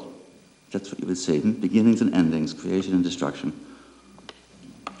world, that's what you would say, beginnings and endings, creation and destruction.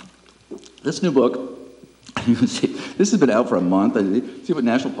 This new book, you can see, this has been out for a month. See what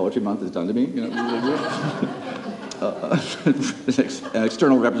National Poetry Month has done to me? You know, an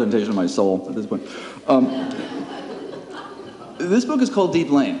external representation of my soul at this point. This book is called Deep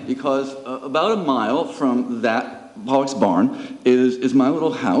Lane because about a mile from that Pollock's barn is my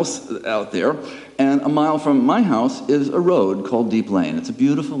little house out there, and a mile from my house is a road called Deep Lane. It's a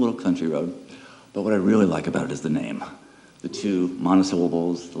beautiful little country road, but what I really like about it is the name. The two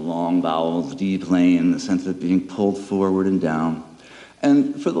monosyllables, the long vowels, Deep Lane, the sense of being pulled forward and down.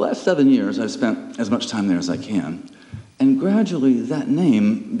 And for the last 7 years, I've spent as much time there as I can, and gradually that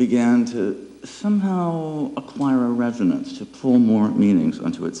name began to somehow acquire a resonance, to pull more meanings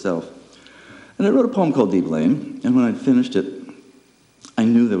onto itself. And I wrote a poem called Deep Lane, and when I'd finished it, I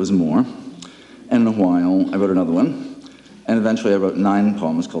knew there was more. And in a while, I wrote another one, and eventually I wrote 9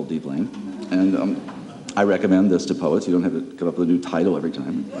 poems called Deep Lane. And I recommend this to poets. You don't have to come up with a new title every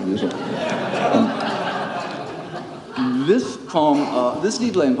time. This poem, this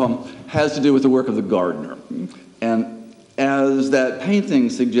Deep Lane poem, has to do with the work of the gardener. And as that painting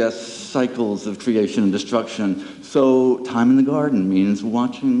suggests cycles of creation and destruction, so time in the garden means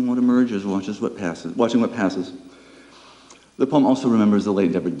watching what emerges, watching what passes. The poem also remembers the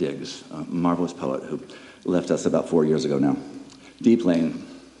late Deborah Diggs, a marvelous poet who left us about 4 years ago now. Deep Lane.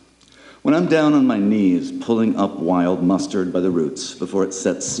 When I'm down on my knees, pulling up wild mustard by the roots before it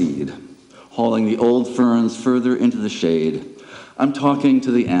sets seed, hauling the old ferns further into the shade, I'm talking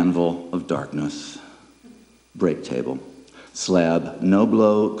to the anvil of darkness. Break table. Slab no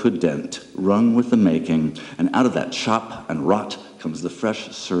blow could dent, rung with the making, and out of that chop and rot comes the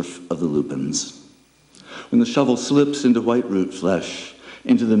fresh surf of the lupins. When the shovel slips into white root flesh,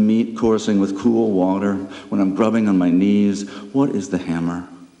 into the meat coursing with cool water, when I'm grubbing on my knees, what is the hammer?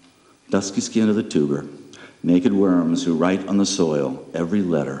 Dusky skin of the tuber, naked worms who write on the soil every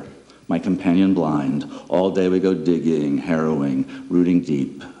letter. My companion blind, all day we go digging, harrowing, rooting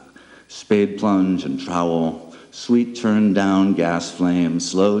deep. Spade plunge and trowel, sweet turned down gas flame,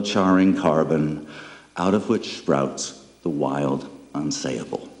 slow charring carbon, out of which sprouts the wild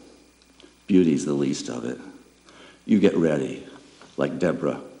unsayable. Beauty's the least of it. You get ready, like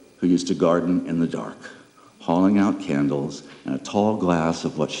Deborah, who used to garden in the dark, hauling out candles and a tall glass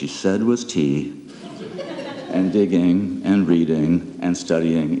of what she said was tea, and digging and reading and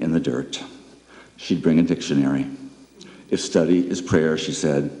studying in the dirt. She'd bring a dictionary. If study is prayer, she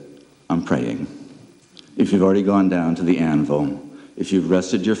said, I'm praying. If you've already gone down to the anvil, if you've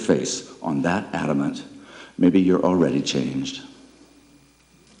rested your face on that adamant, maybe you're already changed.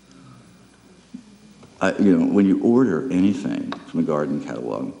 When you order anything from a garden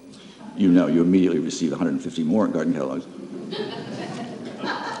catalog, you immediately receive 150 more garden catalogs.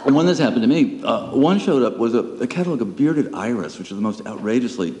 And when this happened to me, one showed up was a catalog of bearded iris, which are the most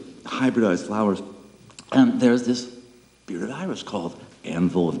outrageously hybridized flowers. And there's this bearded iris called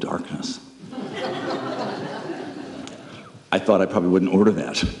Anvil of Darkness. I thought I probably wouldn't order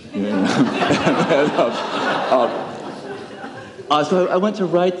that. So I went to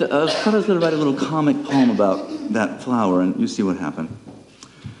write, I thought I was going to write a little comic poem about that flower, and you see what happened.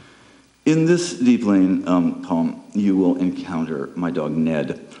 In this Deep Lane poem, you will encounter my dog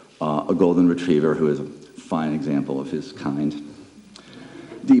Ned, a golden retriever who is a fine example of his kind.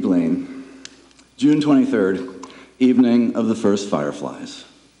 Deep Lane, June 23rd, evening of the first fireflies.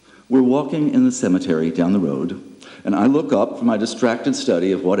 We're walking in the cemetery down the road, and I look up from my distracted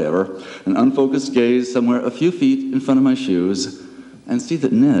study of whatever, an unfocused gaze somewhere a few feet in front of my shoes, and see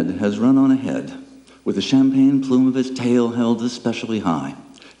that Ned has run on ahead, with the champagne plume of his tail held especially high,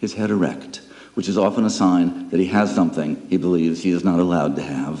 his head erect, which is often a sign that he has something he believes he is not allowed to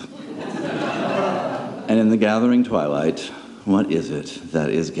have. And in the gathering twilight, what is it that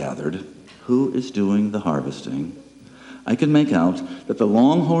is gathered? Who is doing the harvesting? I can make out that the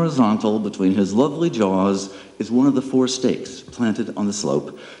long horizontal between his lovely jaws is one of the 4 stakes planted on the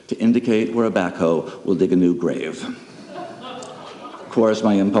slope to indicate where a backhoe will dig a new grave. Of course,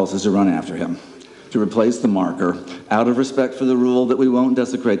 my impulse is to run after him, to replace the marker, out of respect for the rule that we won't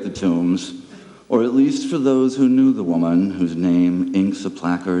desecrate the tombs, or at least for those who knew the woman whose name inks a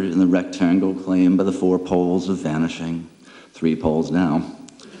placard in the rectangle claimed by the 4 poles of vanishing, 3 poles now,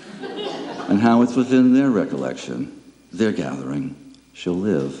 and how it's within their recollection, their gathering, she'll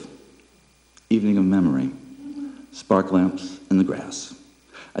live. Evening of memory, spark lamps in the grass.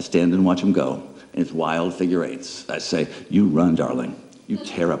 I stand and watch him go, in its wild figure 8s. I say, you run, darling. You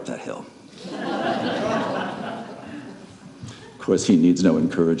tear up that hill. Of course, he needs no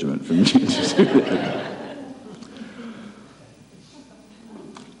encouragement from me to do that.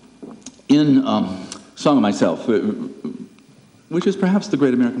 In Song of Myself, which is perhaps the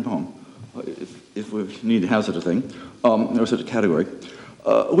great American poem, if we need to have such a thing, or such a category,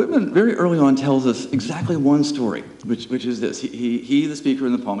 Whitman very early on tells us exactly one story, which is this. He, the speaker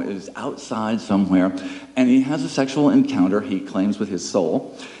in the poem, is outside somewhere, and he has a sexual encounter, he claims, with his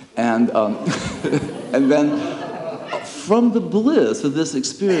soul, and, and then from the bliss of this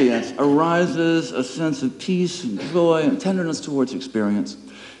experience arises a sense of peace and joy and tenderness towards experience.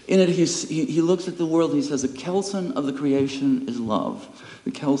 In it, he looks at the world and he says, the kelson of the creation is love.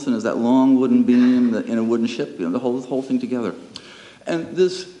 The kelson is that long wooden beam in a wooden ship, the whole thing together. And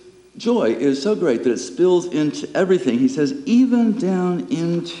this joy is so great that it spills into everything. He says, even down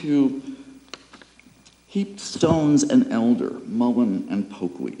into heaped stones and elder, mullein and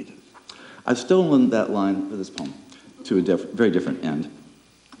pokeweed. I've stolen that line for this poem to a very different end.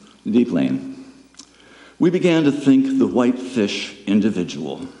 Deep Lane. We began to think the white fish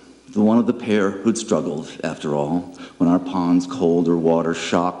individual, the one of the pair who'd struggled, after all, when our pond's colder water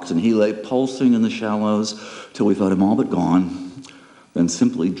shocked and he lay pulsing in the shallows till we thought him all but gone, then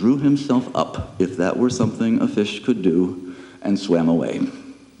simply drew himself up, if that were something a fish could do, and swam away.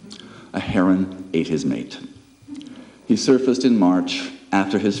 A heron ate his mate. He surfaced in March,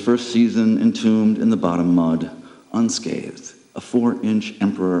 after his first season entombed in the bottom mud, unscathed, a 4-inch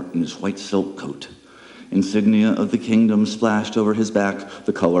emperor in his white silk coat, insignia of the kingdom splashed over his back,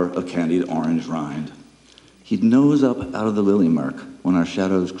 the color of candied orange rind. He'd nose up out of the lily murk when our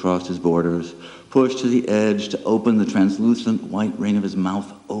shadows crossed his borders, pushed to the edge to open the translucent white ring of his mouth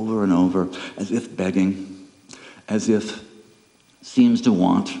over and over, as if begging, as if seems to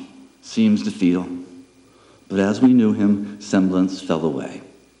want, seems to feel. But as we knew him, semblance fell away.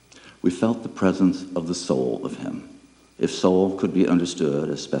 We felt the presence of the soul of him, if soul could be understood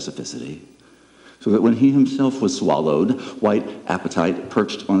as specificity. So that when he himself was swallowed, white appetite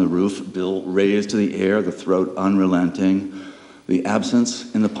perched on the roof, bill raised to the air, the throat unrelenting, the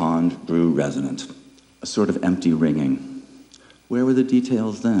absence in the pond grew resonant, a sort of empty ringing. Where were the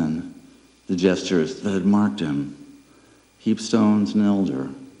details then? The gestures that had marked him? Heapstones and elder,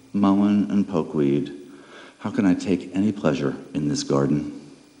 mullein and pokeweed. How can I take any pleasure in this garden?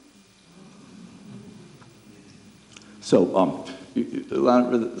 So,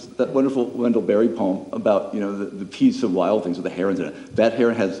 that wonderful Wendell Berry poem about, the peace of wild things with the herons in it. That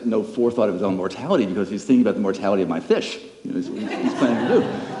heron has no forethought of his own mortality because he's thinking about the mortality of my fish. He's planning to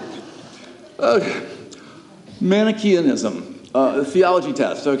do. Okay. Manichaeanism. Theology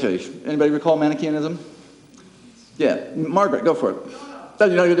test. Okay. Anybody recall Manichaeanism? Yeah. Margaret, go for it. No,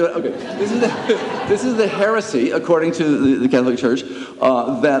 you're not going to do it? Okay. This is the heresy, according to the Catholic Church,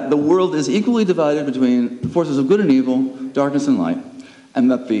 that the world is equally divided between the forces of good and evil, darkness and light, and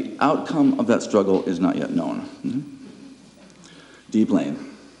that the outcome of that struggle is not yet known. Mm-hmm. Deep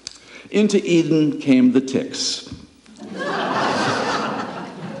Lane. Into Eden came the ticks.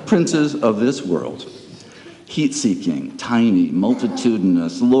 Princes of this world. Heat-seeking, tiny,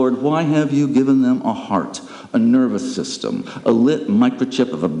 multitudinous. Lord, why have you given them a heart, a nervous system, a lit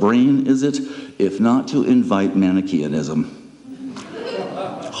microchip of a brain, is it, if not to invite Manichaeanism?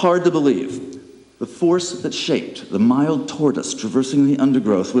 Hard to believe. The force that shaped the mild tortoise traversing the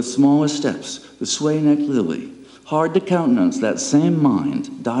undergrowth with smallest steps, the sway-necked lily. Hard to countenance that same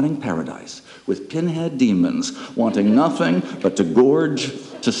mind dotting paradise with pinhead demons wanting nothing but to gorge,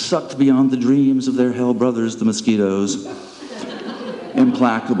 to suck beyond the dreams of their hell brothers, the mosquitoes.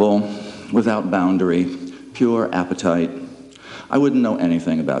 Implacable, without boundary, pure appetite. I wouldn't know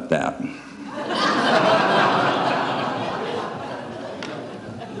anything about that.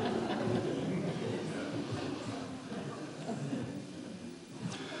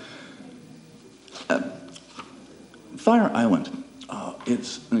 Fire Island,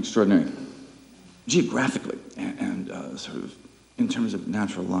 it's an extraordinary, geographically and sort of in terms of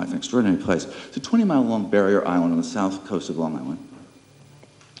natural life, an extraordinary place. It's a 20-mile-long barrier island on the south coast of Long Island.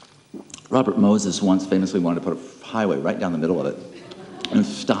 Robert Moses once famously wanted to put a highway right down the middle of it. and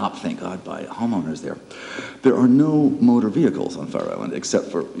stopped, thank God, by homeowners there. There are no motor vehicles on Fire Island except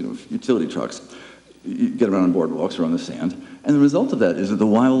for utility trucks. You get around on boardwalks or on the sand, and the result of that is that the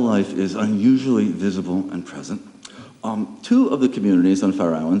wildlife is unusually visible and present. Two of the communities on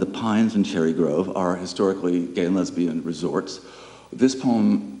Fire Island, the Pines and Cherry Grove, are historically gay and lesbian resorts. This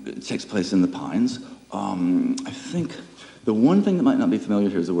poem takes place in the Pines. I think the one thing that might not be familiar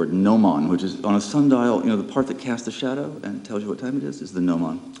here is the word gnomon, which is on a sundial, the part that casts the shadow and tells you what time it is the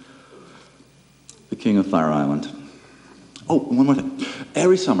gnomon. The king of Fire Island. Oh, one more thing.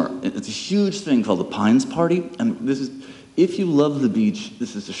 Every summer, it's a huge thing called the Pines Party, and this is, if you love the beach,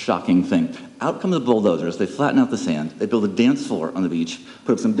 this is a shocking thing. Out come the bulldozers, they flatten out the sand, they build a dance floor on the beach,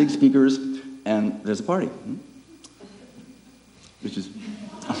 put up some big speakers, and there's a party. Which is,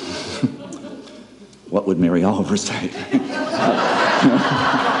 what would Mary Oliver say?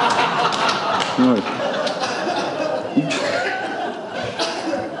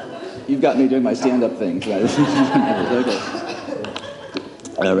 You've got me doing my stand-up thing. Okay.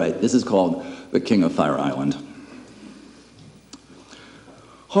 All right, this is called The King of Fire Island.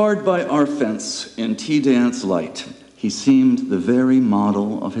 Hard by our fence in tea dance light, he seemed the very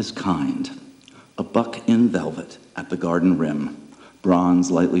model of his kind. A buck in velvet at the garden rim, bronze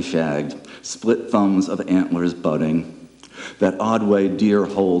lightly shagged, split thumbs of antlers budding, that odd way deer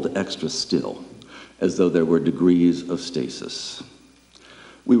hold extra still, as though there were degrees of stasis.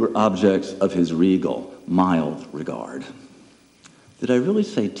 We were objects of his regal, mild regard. Did I really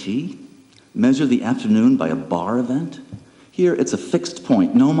say tea? Measure the afternoon by a bar event? Here it's a fixed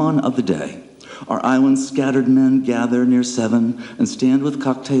point, gnomon of the day. Our island's scattered men gather near 7 and stand with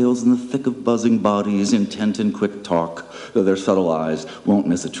cocktails in the thick of buzzing bodies, intent in quick talk, though their subtle eyes won't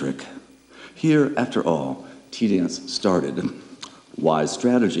miss a trick. Here, after all, tea dance started. Wise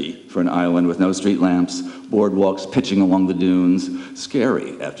strategy for an island with no street lamps, boardwalks pitching along the dunes,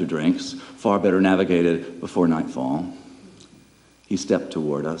 scary after drinks, far better navigated before nightfall. He stepped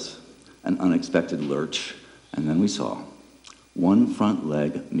toward us, an unexpected lurch, and then we saw one front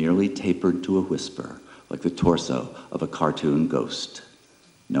leg nearly tapered to a whisper, like the torso of a cartoon ghost.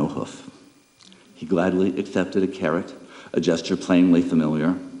 No hoof. He gladly accepted a carrot, a gesture plainly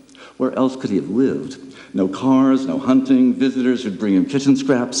familiar. Where else could he have lived? No cars, no hunting, visitors who'd bring him kitchen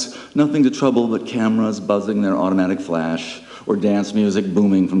scraps, nothing to trouble but cameras buzzing their automatic flash, or dance music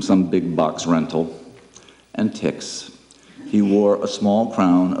booming from some big box rental. And ticks. He wore a small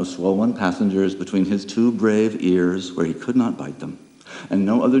crown of swollen passengers between his 2 brave ears where he could not bite them, and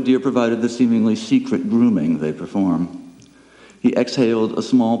no other deer provided the seemingly secret grooming they perform. He exhaled a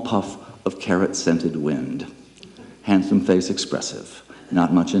small puff of carrot-scented wind. Handsome face expressive,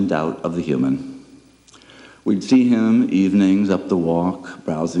 not much in doubt of the human. We'd see him evenings up the walk,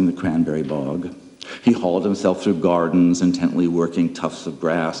 browsing the cranberry bog. He hauled himself through gardens, intently working tufts of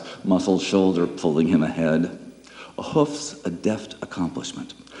grass, muscled shoulder pulling him ahead. A hoof's a deft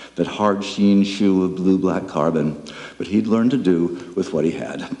accomplishment, that hard sheen shoe of blue-black carbon, but he'd learned to do with what he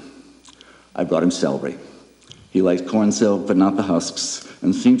had. I brought him celery. He liked corn silk, but not the husks,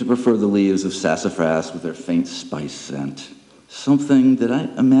 and seemed to prefer the leaves of sassafras with their faint spice scent. Something, did I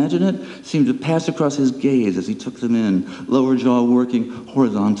imagine it, seemed to pass across his gaze as he took them in, lower jaw working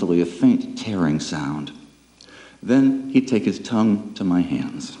horizontally, a faint tearing sound. Then he'd take his tongue to my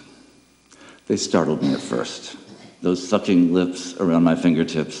hands. They startled me at first. Those sucking lips around my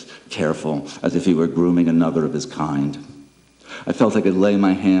fingertips, careful, as if he were grooming another of his kind. I felt I could lay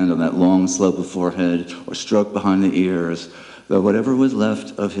my hand on that long slope of forehead or stroke behind the ears, though whatever was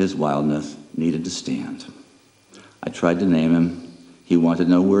left of his wildness needed to stand. I tried to name him. He wanted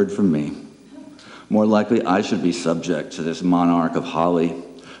no word from me. More likely I should be subject to this monarch of holly,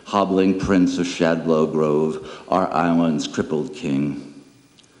 hobbling prince of Shadblow Grove, our island's crippled king.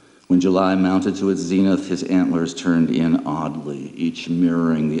 When July mounted to its zenith, his antlers turned in oddly, each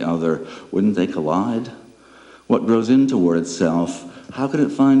mirroring the other. Wouldn't they collide? What grows in toward itself? How could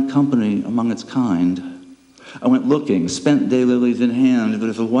it find company among its kind? I went looking, spent daylilies in hand, but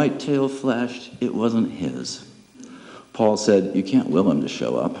if a white tail flashed, it wasn't his. Paul said, you can't will him to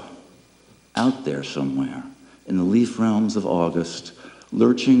show up. Out there somewhere, in the leaf realms of August,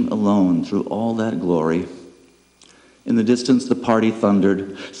 lurching alone through all that glory. In the distance, the party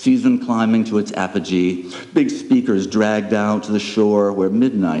thundered, season climbing to its apogee, big speakers dragged out to the shore where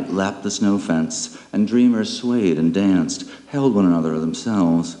midnight lapped the snow fence, and dreamers swayed and danced, held one another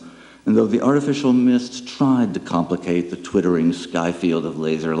themselves. And though the artificial mist tried to complicate the twittering sky field of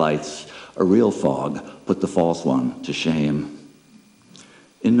laser lights, a real fog put the false one to shame.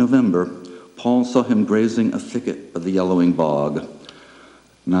 In November, Paul saw him grazing a thicket of the yellowing bog.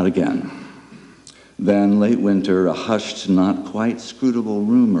 Not again. Then, late winter, a hushed, not quite scrutable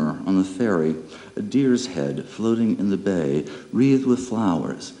rumor on the ferry, a deer's head floating in the bay, wreathed with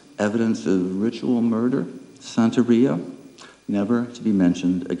flowers, evidence of ritual murder, Santeria, never to be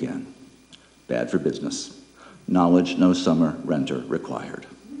mentioned again. Bad for business. Knowledge no summer renter required.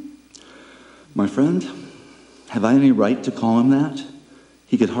 My friend, have I any right to call him that?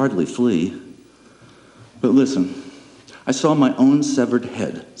 He could hardly flee. But listen, I saw my own severed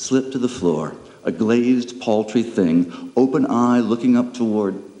head slip to the floor, a glazed, paltry thing, open eye looking up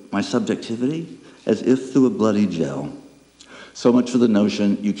toward my subjectivity as if through a bloody gel. So much for the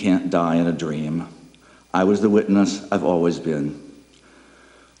notion you can't die in a dream. I was the witness I've always been.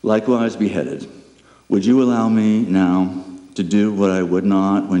 Likewise beheaded. Would you allow me now to do what I would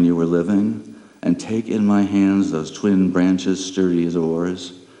not when you were living and take in my hands those twin branches sturdy as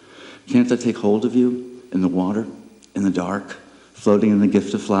oars? Can't I take hold of you in the water, in the dark, floating in the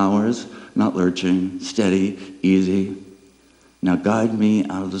gift of flowers, not lurching, steady, easy? Now guide me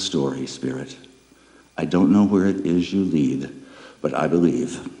out of the story, Spirit. I don't know where it is you lead, but I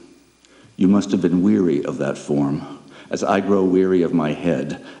believe. You must have been weary of that form, as I grow weary of my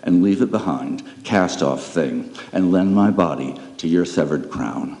head and leave it behind, cast-off thing, and lend my body to your severed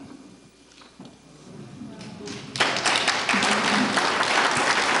crown.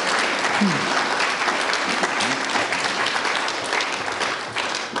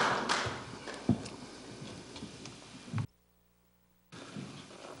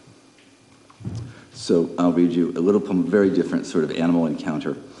 So I'll read you a little poem, a very different sort of animal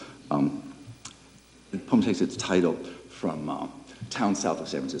encounter. The poem takes its title from a town south of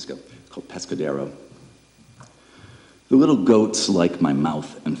San Francisco. It's called Pescadero. The little goats like my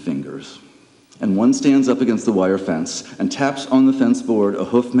mouth and fingers, and one stands up against the wire fence and taps on the fence board, a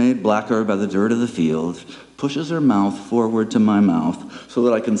hoof made blacker by the dirt of the field, pushes her mouth forward to my mouth so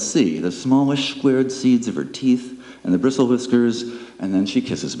that I can see the smallish squared seeds of her teeth and the bristle whiskers, and then she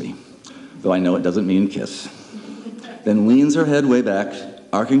kisses me, though I know it doesn't mean kiss. Then leans her head way back,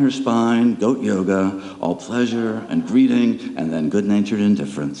 arcing her spine, goat yoga, all pleasure and greeting, and then good-natured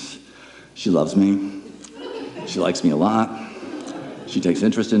indifference. She loves me. She likes me a lot. She takes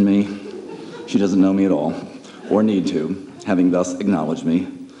interest in me. She doesn't know me at all, or need to, having thus acknowledged me,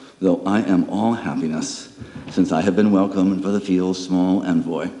 though I am all happiness, since I have been welcomed by the field's small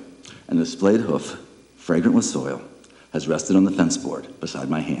envoy, and the splayed hoof, fragrant with soil, has rested on the fence board beside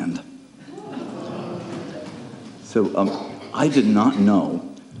my hand. So I did not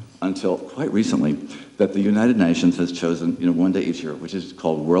know until quite recently that the United Nations has chosen, one day each year, which is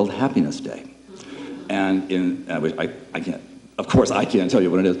called World Happiness Day. And I can't, of course I can't tell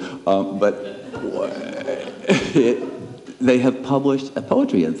you what it is, but they have published a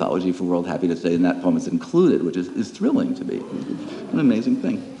poetry anthology for World Happiness Day, and that poem is included, which is thrilling to me. An amazing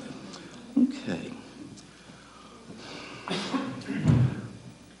thing. Okay.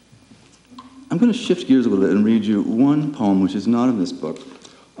 I'm going to shift gears a little bit and read you one poem which is not in this book.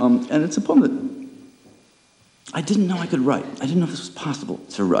 And it's a poem that I didn't know I could write. I didn't know this was possible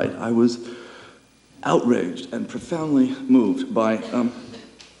to write. I was outraged and profoundly moved by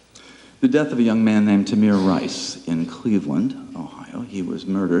the death of a young man named Tamir Rice in Cleveland, Ohio. He was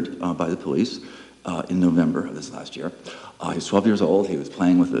murdered by the police in November of this last year. He was 12 years old. He was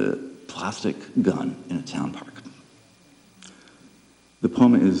playing with a plastic gun in a town park. The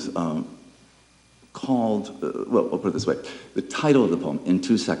poem is called, well, I'll put it this way. The title of the poem, In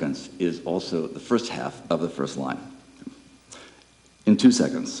 2 Seconds, is also the first half of the first line. In 2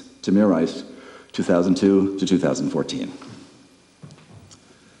 seconds, Tamir Rice, 2002 to 2014.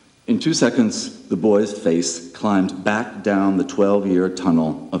 In 2 seconds, the boy's face climbed back down the 12-year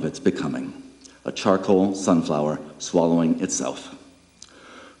tunnel of its becoming, a charcoal sunflower swallowing itself.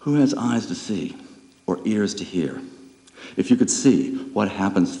 Who has eyes to see or ears to hear? If you could see what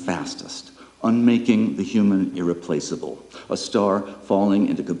happens fastest, unmaking the human irreplaceable, a star falling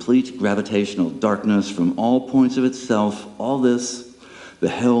into complete gravitational darkness from all points of itself, all this, the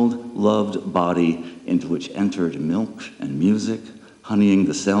held, loved body into which entered milk and music, honeying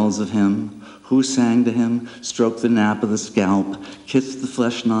the cells of him, who sang to him, stroked the nap of the scalp, kissed the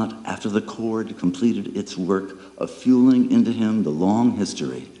flesh knot after the cord completed its work of fueling into him the long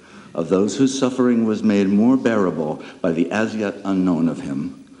history of those whose suffering was made more bearable by the as yet unknown of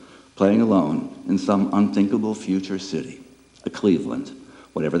him, playing alone in some unthinkable future city, a Cleveland,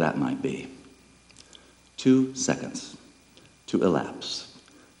 whatever that might be. 2 seconds to elapse.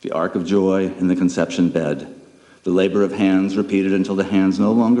 The arc of joy in the conception bed, the labor of hands repeated until the hands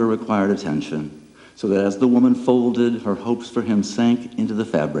no longer required attention, so that as the woman folded, her hopes for him sank into the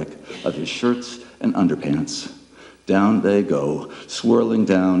fabric of his shirts and underpants, Down they go, swirling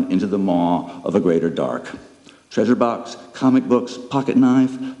down into the maw of a greater dark. Treasure box, comic books, pocket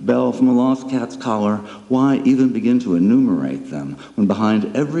knife, bell from a lost cat's collar. Why even begin to enumerate them when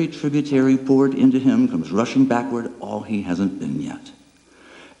behind every tributary poured into him comes rushing backward all he hasn't been yet?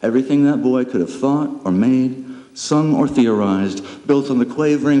 Everything that boy could have thought or made, sung or theorized, built on the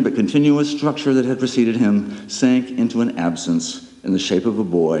quavering but continuous structure that had preceded him, sank into an absence in the shape of a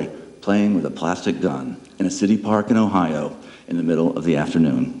boy playing with a plastic gun in a city park in Ohio in the middle of the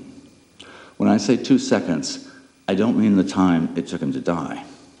afternoon. When I say 2 seconds, I don't mean the time it took him to die.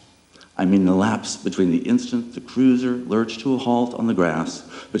 I mean the lapse between the instant the cruiser lurched to a halt on the grass,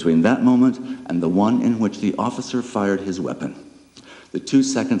 between that moment and the one in which the officer fired his weapon. The 2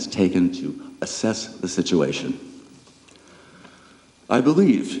 seconds taken to assess the situation. I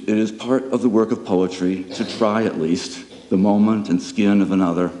believe it is part of the work of poetry to try at least the moment and skin of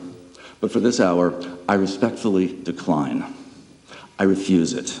another, but for this hour, I respectfully decline. I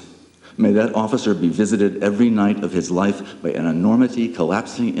refuse it. May that officer be visited every night of his life by an enormity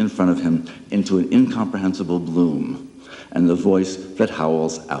collapsing in front of him into an incomprehensible bloom, and the voice that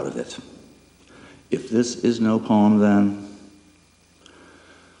howls out of it. If this is no poem, then...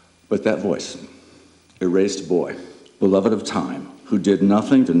 But that voice, erased boy, beloved of time, who did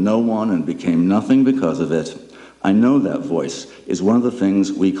nothing to no one and became nothing because of it, I know that voice is one of the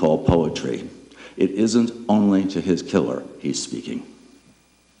things we call poetry. It isn't only to his killer he's speaking.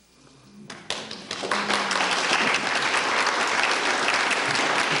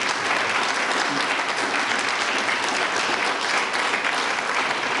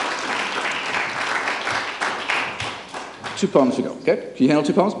 Two poems to go, okay? Can you handle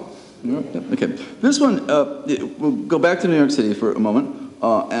 2 poems? Okay. This one, we'll go back to New York City for a moment,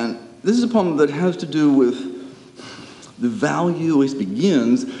 and this is a poem that has to do with the value, at least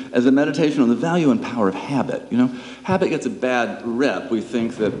begins as a meditation on the value and power of habit. You know, habit gets a bad rep. We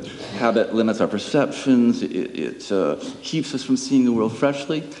think that habit limits our perceptions, it keeps us from seeing the world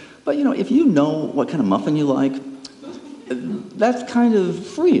freshly. But you know, if you know what kind of muffin you like, that's kind of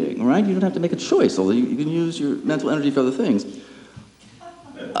freeing, right? You don't have to make a choice, although you can use your mental energy for other things.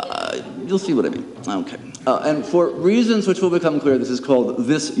 You'll see what I mean. Okay. And for reasons which will become clear, this is called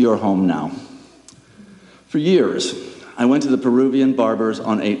This Your Home Now. For years, I went to the Peruvian barbers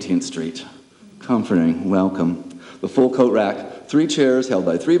on 18th Street. Comforting, welcome. The full coat rack, 3 chairs held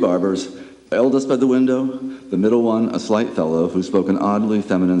by 3 barbers, eldest by the window, the middle one a slight fellow who spoke an oddly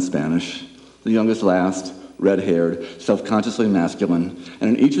feminine Spanish, the youngest last, red-haired, self-consciously masculine,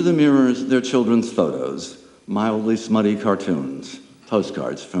 and in each of the mirrors, their children's photos, mildly smutty cartoons,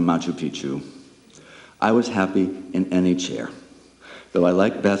 postcards from Machu Picchu. I was happy in any chair, though I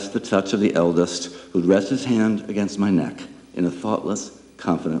liked best the touch of the eldest, who'd rest his hand against my neck in a thoughtless,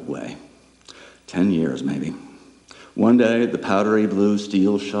 confident way. 10 years, maybe. One day, the powdery blue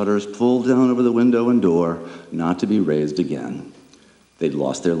steel shutters pulled down over the window and door, not to be raised again. They'd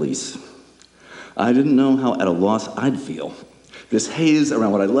lost their lease. I didn't know how at a loss I'd feel. This haze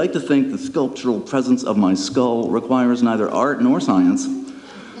around what I like to think the sculptural presence of my skull requires neither art nor science.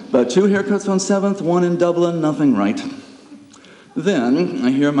 But 2 haircuts on 7th, 1 in Dublin, nothing right. Then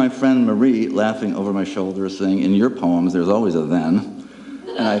I hear my friend Marie laughing over my shoulder saying, in your poems, there's always a then.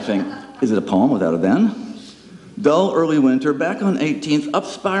 And I think, is it a poem without a then? Dull early winter, back on 18th, up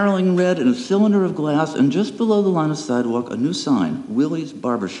spiraling red in a cylinder of glass, and just below the line of sidewalk, a new sign, Willie's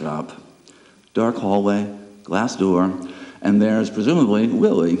Barbershop. Dark hallway, glass door, and there's, presumably,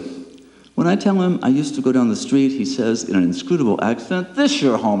 Willie. When I tell him I used to go down the street, he says in an inscrutable accent, this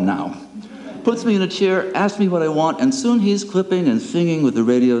your home now. Puts me in a chair, asks me what I want, and soon he's clipping and singing with the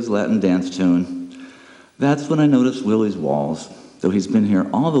radio's Latin dance tune. That's when I noticed Willie's walls, though he's been here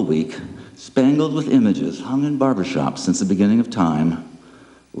all the week, spangled with images hung in barbershops since the beginning of time.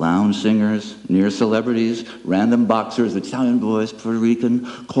 Lounge singers, near celebrities, random boxers, Italian boys, Puerto Rican,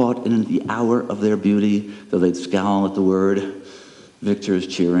 caught in the hour of their beauty, though they'd scowl at the word. Victors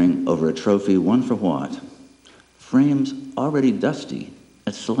cheering over a trophy won for what? Frames already dusty,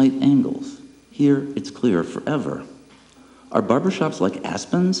 at slight angles. Here it's clear forever. Are barbershops like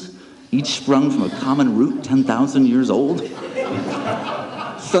aspens, each sprung from a common root 10,000 years old?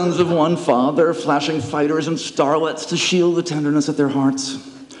 Sons of one father, flashing fighters and starlets to shield the tenderness at their hearts.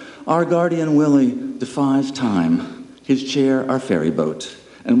 Our guardian Willie defies time, his chair our ferry boat,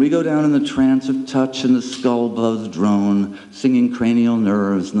 and we go down in the trance of touch and the skull-buzzed drone, singing cranial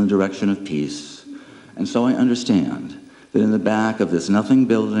nerves in the direction of peace. And so I understand that in the back of this nothing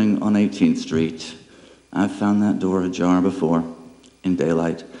building on 18th Street, I've found that door ajar before, in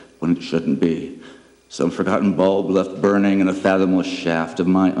daylight, when it shouldn't be. Some forgotten bulb left burning in a fathomless shaft of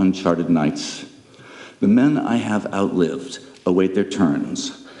my uncharted nights. The men I have outlived await their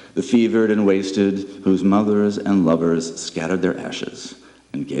turns, the fevered and wasted whose mothers and lovers scattered their ashes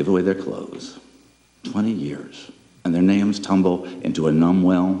and gave away their clothes. 20 years, and their names tumble into a numb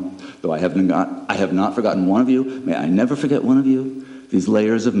well. Though I have not forgotten one of you, may I never forget one of you, these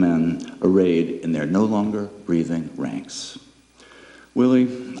layers of men arrayed in their no longer breathing ranks.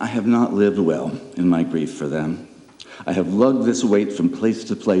 Willie, I have not lived well in my grief for them. I have lugged this weight from place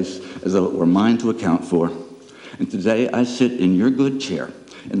to place as though it were mine to account for. And today I sit in your good chair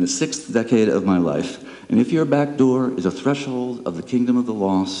in the 6th decade of my life, and if your back door is a threshold of the kingdom of the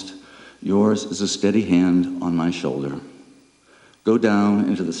lost, yours is a steady hand on my shoulder. Go down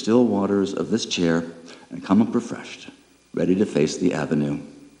into the still waters of this chair and come up refreshed, ready to face the avenue.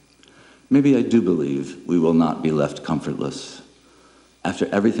 Maybe I do believe we will not be left comfortless. After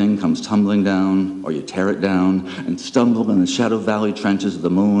everything comes tumbling down, or you tear it down and stumble in the Shadow Valley trenches of the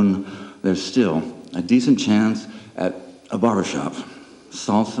moon, there's still a decent chance at a barbershop,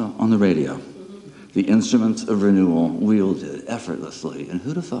 salsa on the radio, the instruments of renewal wielded effortlessly, and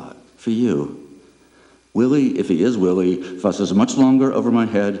who'd have thought, for you. Willie, if he is Willie, fusses much longer over my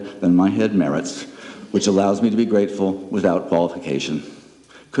head than my head merits, which allows me to be grateful without qualification.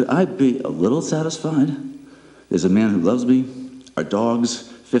 Could I be a little satisfied? There's a man who loves me, our dogs,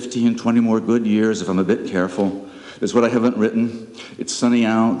 15, 20 more good years if I'm a bit careful. There's what I haven't written. It's sunny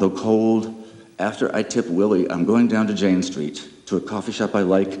out, though cold. After I tip Willie, I'm going down to Jane Street, to a coffee shop I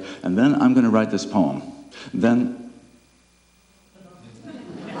like, and then I'm going to write this poem. Then...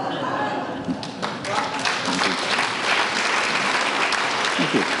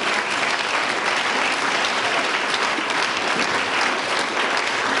 Thank you.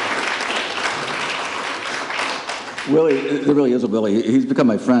 Willie, there really is a Willie. He's become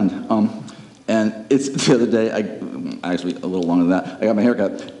my friend. And it's the other day, actually a little longer than that, I got my hair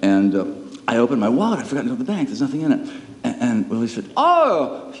cut, and I opened my wallet. I forgot to go to the bank. There's nothing in it. And Willie said,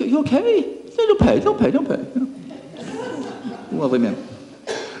 "Oh, you okay? Don't pay. Lovely man."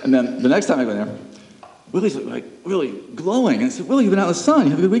 And then the next time I go there, Willie's like really glowing. And I said, "Willie, you've been out in the sun.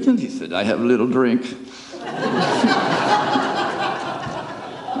 You have a good weekend?" He said, "I have a little drink."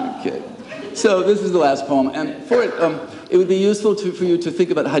 Okay. So this is the last poem, and for it, it would be useful for you to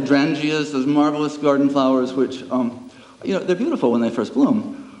think about hydrangeas, those marvelous garden flowers, which, they're beautiful when they first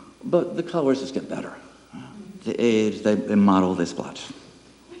bloom, but the colors just get better. They age, they mottle, they splotch.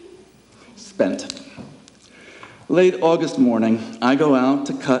 Spent. Late August morning, I go out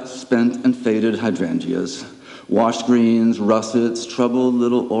to cut spent and faded hydrangeas, washed greens, russets, troubled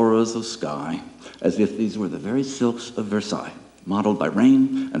little auras of sky, as if these were the very silks of Versailles, mottled by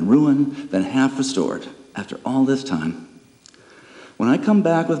rain and ruin, then half restored after all this time. When I come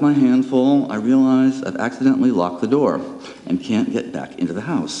back with my handful, I realize I've accidentally locked the door and can't get back into the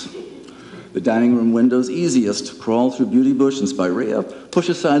house. The dining room window's easiest. Crawl through beauty bush and spirea, push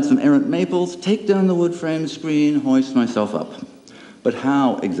aside some errant maples, take down the wood frame screen, hoist myself up. But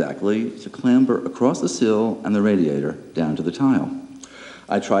how exactly to clamber across the sill and the radiator down to the tile?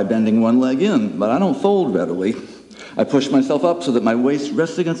 I try bending one leg in, but I don't fold readily. I push myself up so that my waist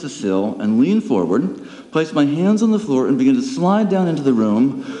rests against the sill and lean forward, place my hands on the floor and begin to slide down into the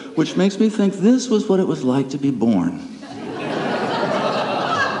room, which makes me think this was what it was like to be born.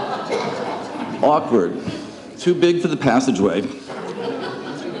 Awkward, too big for the passageway.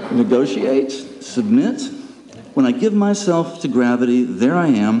 Negotiate, submit. When I give myself to gravity, there I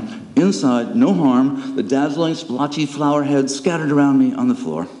am, inside, no harm, the dazzling, splotchy flower heads scattered around me on the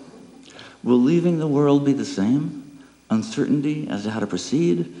floor. Will leaving the world be the same? Uncertainty as to how to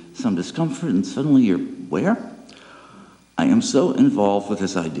proceed, some discomfort, and suddenly you're where? I am so involved with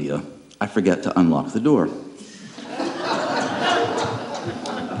this idea, I forget to unlock the door.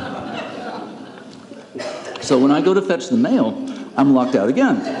 So when I go to fetch the mail, I'm locked out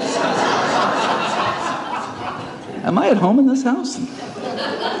again. Am I at home in this house?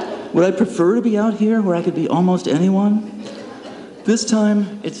 Would I prefer to be out here where I could be almost anyone? This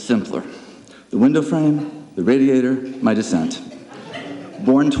time, it's simpler. The window frame, the radiator, my descent.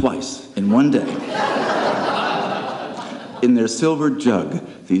 Born twice in one day. In their silver jug,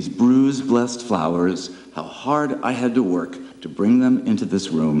 these bruise-blessed flowers, how hard I had to work to bring them into this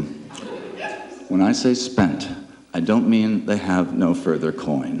room. When I say spent, I don't mean they have no further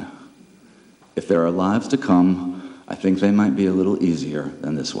coin. If there are lives to come, I think they might be a little easier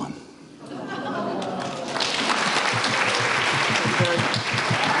than this one.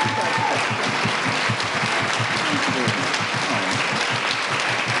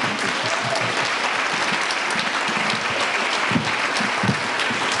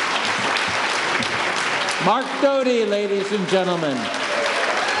 Mark Doty, ladies and gentlemen.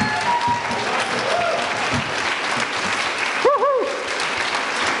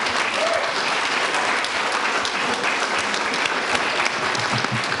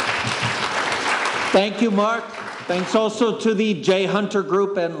 Thank you, Mark. Thanks also to the J. Hunter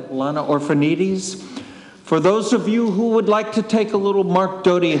Group and Lana Orphanides. For those of you who would like to take a little Mark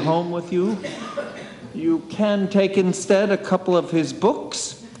Doty home with you, you can take instead a couple of his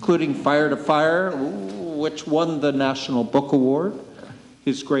books, including Fire to Fire, which won the National Book Award,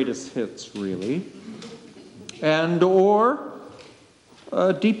 his greatest hits, really, and or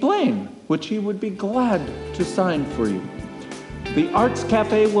Deep Lane, which he would be glad to sign for you. The Arts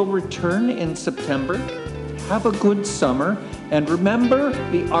Cafe will return in September. Have a good summer, and remember,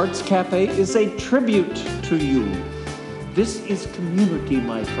 the Arts Cafe is a tribute to you. This is community,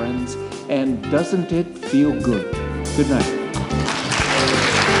 my friends, and doesn't it feel good? Good night.